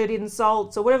worded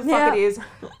insults, or whatever the fuck it is,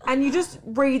 and you just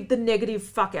read the negative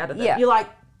fuck out of them. Yeah. You're like,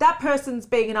 that person's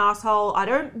being an asshole.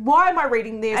 Why am I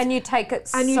reading this? and you take it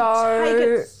And you so take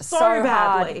it so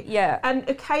badly. hard. Yeah. And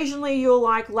occasionally you'll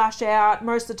like lash out.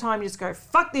 Most of the time you just go,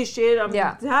 fuck this shit. I've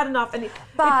had enough. And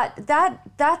But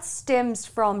that stems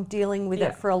from dealing with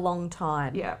it for a long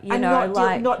time. yeah. You and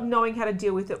know, not knowing how to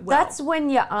deal with it well. that's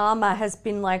when your armor has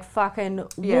been like fucking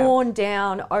worn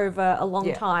down over a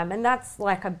long time. And that's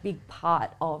like a big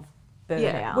part of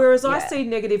burnout. Whereas I see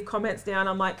negative comments now and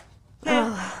I'm like,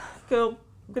 cool.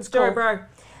 Good story, cool. bro.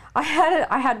 I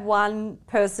had one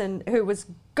person who was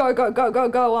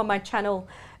go on my channel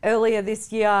earlier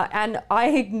this year, and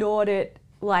I ignored it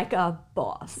like a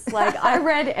boss. Like, I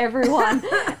read everyone,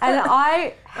 and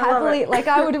I happily, like,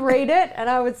 I would read it and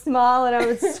I would smile and I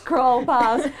would scroll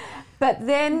past. But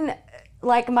then,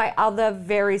 like, my other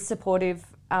very supportive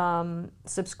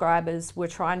subscribers were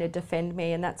trying to defend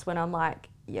me, and that's when I'm like,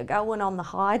 you're going on the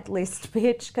hide list,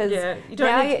 bitch, because you're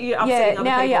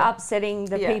upsetting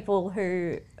the people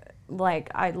who like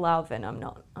I love, and I'm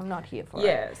not here for it.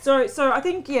 Yeah. So I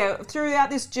think throughout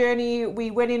this journey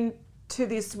we went into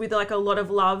this with like a lot of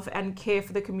love and care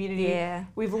for the community. Yeah.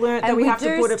 We've learned that And we have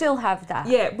to put still have that.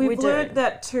 Yeah, we've learned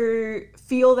that to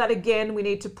feel that again we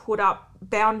need to put up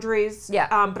boundaries. Yeah.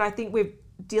 But I think we're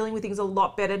dealing with things a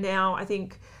lot better now. I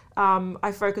think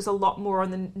I focus a lot more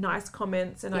on the nice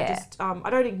comments, and I just I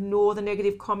don't ignore the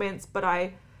negative comments, but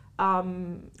I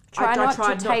try not to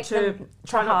heart. I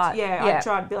try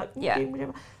to be like,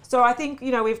 whatever. So I think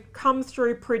we've come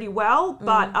through pretty well,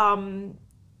 but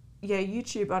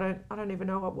YouTube, I don't even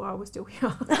know why we're still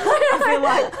here.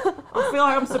 I feel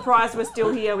like I'm surprised we're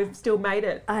still here. We've still made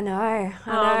it. I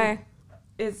know.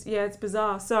 it's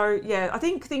bizarre. So yeah, I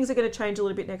think things are going to change a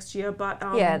little bit next year, but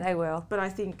yeah, they will. But I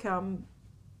think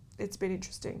it's been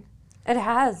interesting. It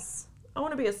has. I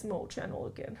want to be a small channel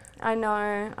again. I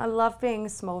know. I love being a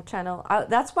small channel.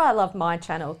 That's why I love my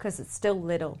channel, because it's still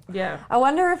little. Yeah. I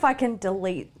wonder if I can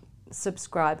delete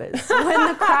subscribers when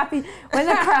the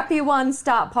crappy ones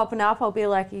start popping up. I'll be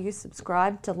like, "Are you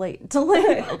subscribed? Delete."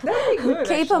 That'd be good.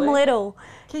 Keep them little.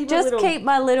 Keep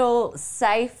my little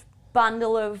safe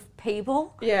bundle of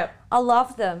people. Yeah. I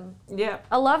love them. Yeah.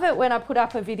 I love it when I put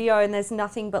up a video and there's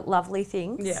nothing but lovely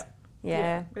things. Yeah.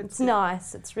 Yeah, it's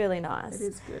nice. It's really nice. It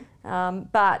is good.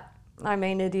 But I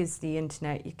mean, it is the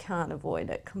internet. You can't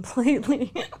avoid it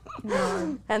completely.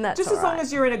 No. And that's just as long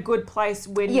as you're in a good place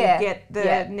when you get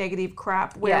the negative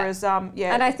crap. Whereas,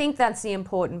 And I think that's the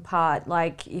important part.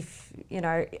 Like, if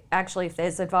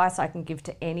there's advice I can give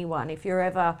to anyone, if you're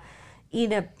ever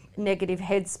in a negative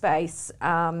headspace,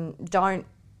 don't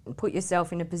put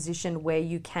yourself in a position where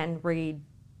you can read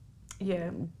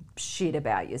shit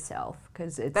about yourself,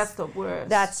 because that's the worst.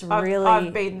 That's really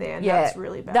I've been there, and that's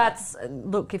really bad.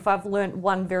 Look, if I've learnt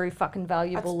one very fucking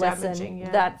valuable lesson,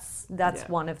 that's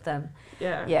one of them.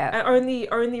 Yeah.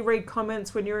 Only read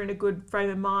comments when you're in a good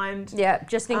frame of mind. Yeah,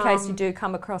 just in case you do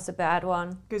come across a bad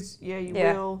one. Because you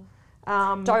will.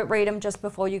 Don't read them just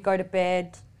before you go to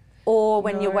bed, or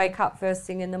when you wake up first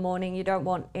thing in the morning. You don't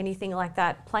want anything like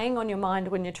that playing on your mind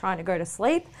when you're trying to go to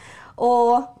sleep,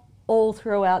 or all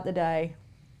throughout the day.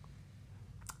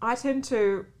 I tend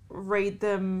to read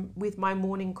them with my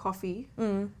morning coffee,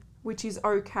 which is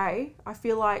okay. I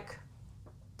feel like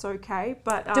it's okay,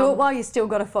 but... do it while you still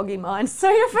got a foggy mind, so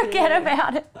you forget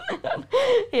about it.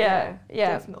 yeah,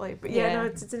 definitely. But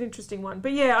it's an interesting one.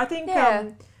 But yeah, I think...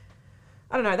 I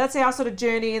don't know, that's our sort of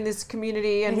journey in this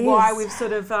community, and why we've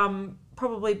sort of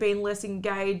probably been less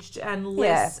engaged and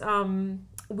less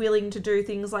willing to do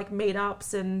things like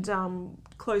meetups and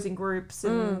closing groups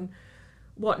and...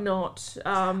 whatnot.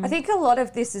 I think a lot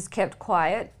of this is kept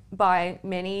quiet by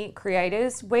many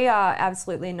creators. We are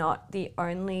absolutely not the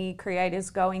only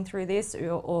creators going through this,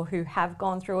 or who have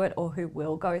gone through it, or who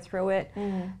will go through it.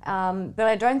 But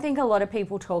I don't think a lot of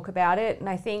people talk about it, and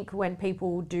I think when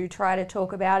people do try to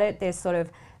talk about it, they're sort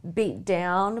of beat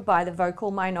down by the vocal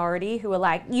minority who are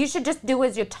like, you should just do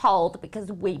as you're told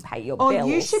because we pay your bills. Oh,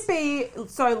 you should be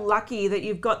so lucky that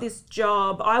you've got this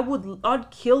job. I'd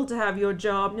kill to have your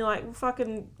job. And you're like, well,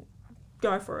 fucking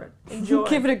go for it. Enjoy.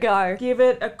 Give it a go. Give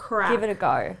it a crack. Give it a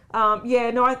go.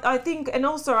 I think, and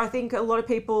also I think a lot of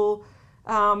people,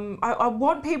 I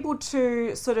want people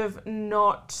to sort of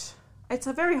not, it's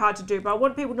very hard to do, but I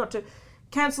want people not to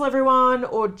cancel everyone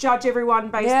or judge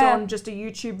everyone based on just a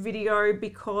YouTube video,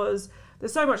 because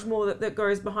there's so much more that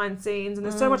goes behind scenes, and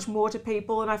there's so much more to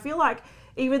people. And I feel like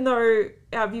even though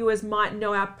our viewers might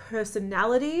know our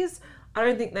personalities, I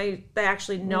don't think they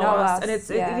actually know us. And it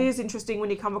is interesting when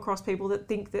you come across people that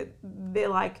think that they're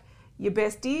like your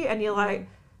bestie, and you're like,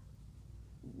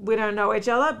 we don't know each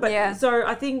other. But so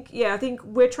I think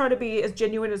we're trying to be as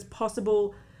genuine as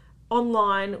possible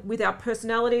online with our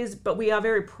personalities, but we are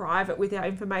very private with our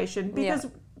information, because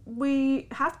we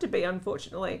have to be,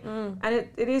 unfortunately. And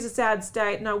it is a sad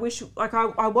state, and I wish, like,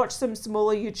 I watch some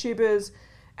smaller YouTubers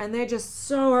and they're just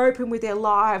so open with their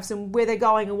lives and where they're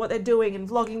going and what they're doing and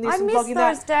vlogging this and vlogging that. I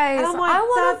miss those days. And I'm like, I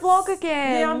want to vlog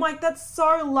again. Yeah, I'm like, that's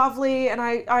so lovely, and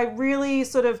I really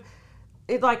sort of,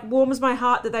 it like warms my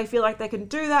heart that they feel like they can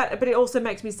do that, but it also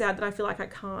makes me sad that I feel like I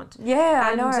can't. Yeah,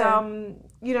 and, I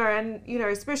know.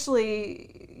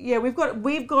 Especially, we've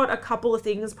got a couple of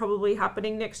things probably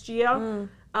happening next year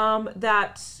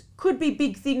that could be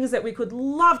big things that we could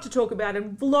love to talk about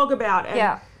and vlog about,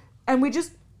 and we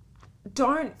just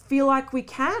don't feel like we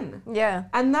can. Yeah.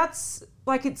 And that's,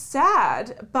 like, it's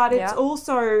sad, but it's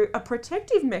also a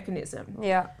protective mechanism.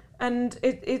 Yeah. And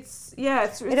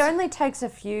it only takes a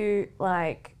few,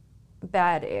 like,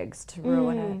 bad eggs to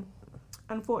ruin it.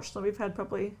 Unfortunately, we've had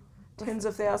probably tens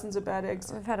of thousands of bad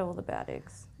eggs. We've had all the bad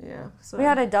eggs. Yeah. So. We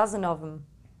had a dozen of them.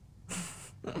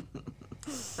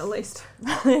 At least.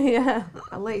 Yeah.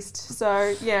 At least.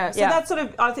 So, yeah. So that's sort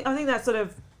of, I think that's sort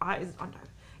of, I don't know,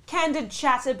 candid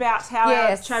chat about how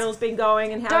our channel's been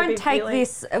going and how we've been feeling.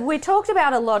 This. We talked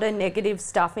about a lot of negative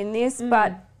stuff in this,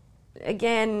 but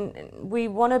again, we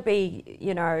want to be,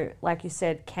 like you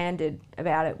said, candid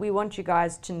about it. We want you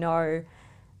guys to know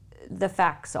the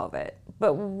facts of it,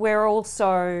 but we're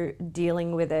also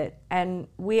dealing with it, and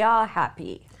we are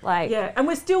happy. Like, Yeah, and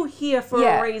we're still here for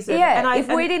yeah, a reason. yeah. And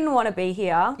If we didn't want to be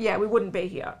here, yeah, we wouldn't be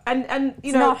here. And you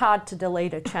it's know, not hard to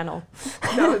delete a channel.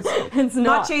 no, It's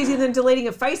not. much easier than deleting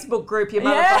a Facebook group, you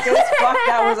Yeah. motherfuckers. Fuck,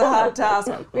 that was a hard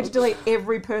task. We had to delete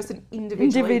every person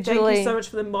individually. Thank you so much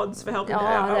for the mods for helping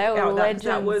out. they were out with that, 'cause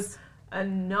that legends. was a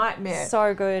nightmare.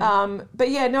 So good. But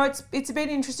yeah, no, it's been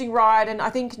an interesting ride, and I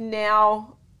think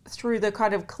now through the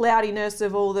kind of cloudiness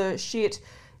of all the shit,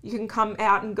 you can come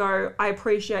out and go, I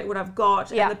appreciate what I've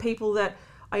got, Yeah. and the people that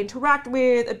I interact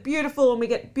with are beautiful, and we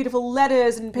get beautiful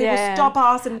letters, and people Yeah. stop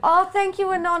us and Oh, thank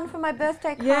you, Anon, for my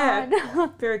birthday card. yeah,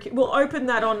 very cute. We'll open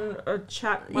that on a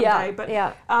chat one Yeah, day. But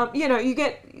yeah. you know,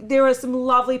 there are some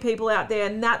lovely people out there,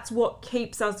 and that's what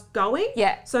keeps us going.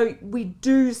 Yeah. So we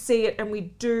do see it, and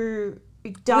it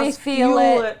does We feel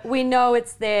fuel it. We know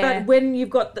it's there. But when you've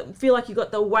got feel like you've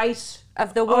got the weight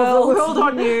of the of world. the world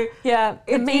on you, Yeah,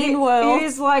 the mean world. It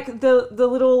is like the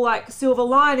little like silver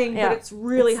lining, Yeah. but it's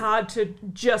really hard to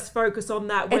just focus on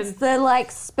that when. It's the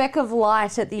like speck of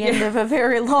light at the end of a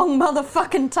very long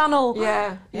motherfucking tunnel.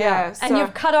 yeah. And So-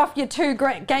 you've cut off your two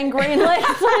gangrene legs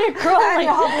when you're crawling. and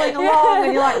you're hobbling along,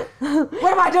 and you're like,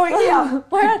 "What am I doing here?"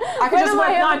 Where just am work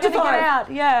I 9 ever to going to get 5.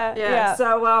 out? Yeah.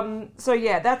 Yeah. So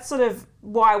yeah, that's sort of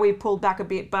why we pulled back a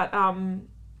bit, but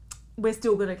we're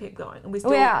still going to keep going, and we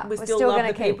still love gonna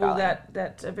the keep people going.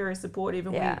 that are very supportive,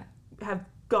 and Yeah. we have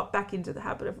got back into the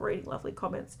habit of reading lovely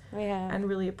comments Yeah. and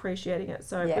really appreciating it.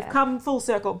 So Yeah. we've come full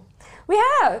circle. We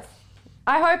have.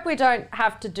 I hope we don't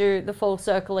have to do the full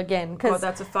circle again, God, because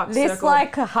that's a fuck this circle.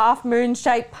 like a half moon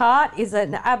shaped part is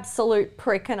an absolute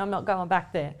prick, and I'm not going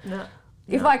back there. No.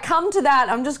 If I come to that,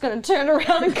 I'm just going to turn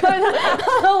around and go the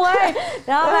other way.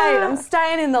 No, mate, I'm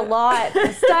staying in the light.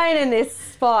 I'm staying in this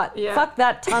spot. Yeah. Fuck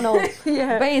that tunnel.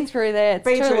 Yeah. Been through there. It's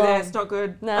Been too through long. there, it's not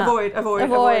good. No. Avoid.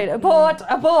 Abort.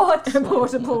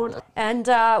 Abort. And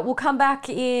we'll come back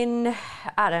in,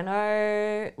 I don't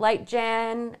know, late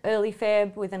Jan, early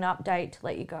Feb with an update to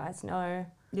let you guys know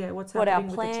Yeah, what's what our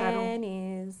happening with the channel. plan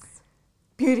is.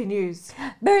 Beauty news.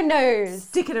 Boo news.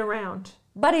 Sticking around.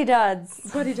 Buddy duds.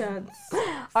 Buddy dads. All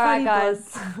right, Funny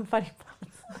guys. Buddy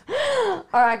buds.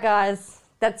 All right, guys.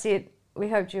 That's it. We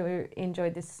hope you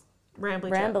enjoyed this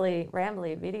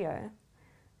rambly video.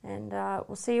 And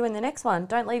we'll see you in the next one.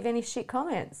 Don't leave any shit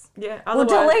comments. Yeah, We'll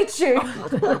otherwise, delete you.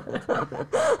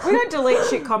 we don't delete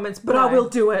shit comments, but I No. will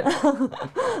do it.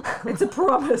 It's a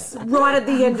promise. Right at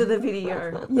the end of the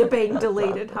video, you're being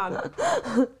deleted, hun.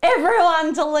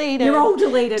 Everyone deleted. You're all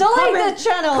deleted. Delete the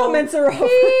channel. Comments are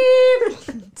off.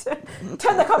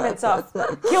 Turn the comments off.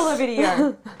 Kill the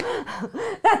video.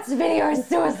 That's video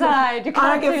suicide. You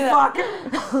I can't don't do give a that.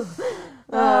 fuck.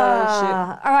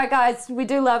 Oh, All right, guys. We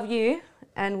do love you,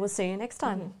 and we'll see you next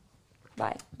time.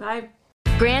 Bye. shit. Bye.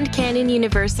 Grand Canyon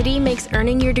University makes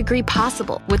earning your degree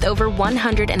possible with over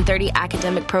 130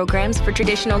 academic programs for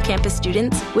traditional campus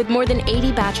students, with more than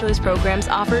 80 bachelor's programs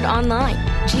offered online.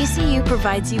 GCU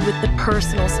provides you with the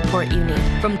personal support you need,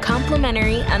 from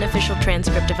complimentary unofficial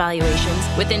transcript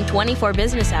evaluations within 24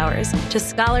 business hours to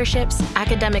scholarships,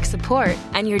 academic support,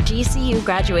 and your GCU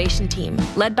graduation team,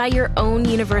 led by your own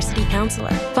university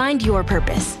counselor. Find your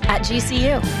purpose at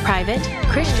GCU. Private,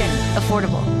 Christian,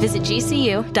 affordable. Visit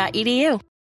gcu.edu.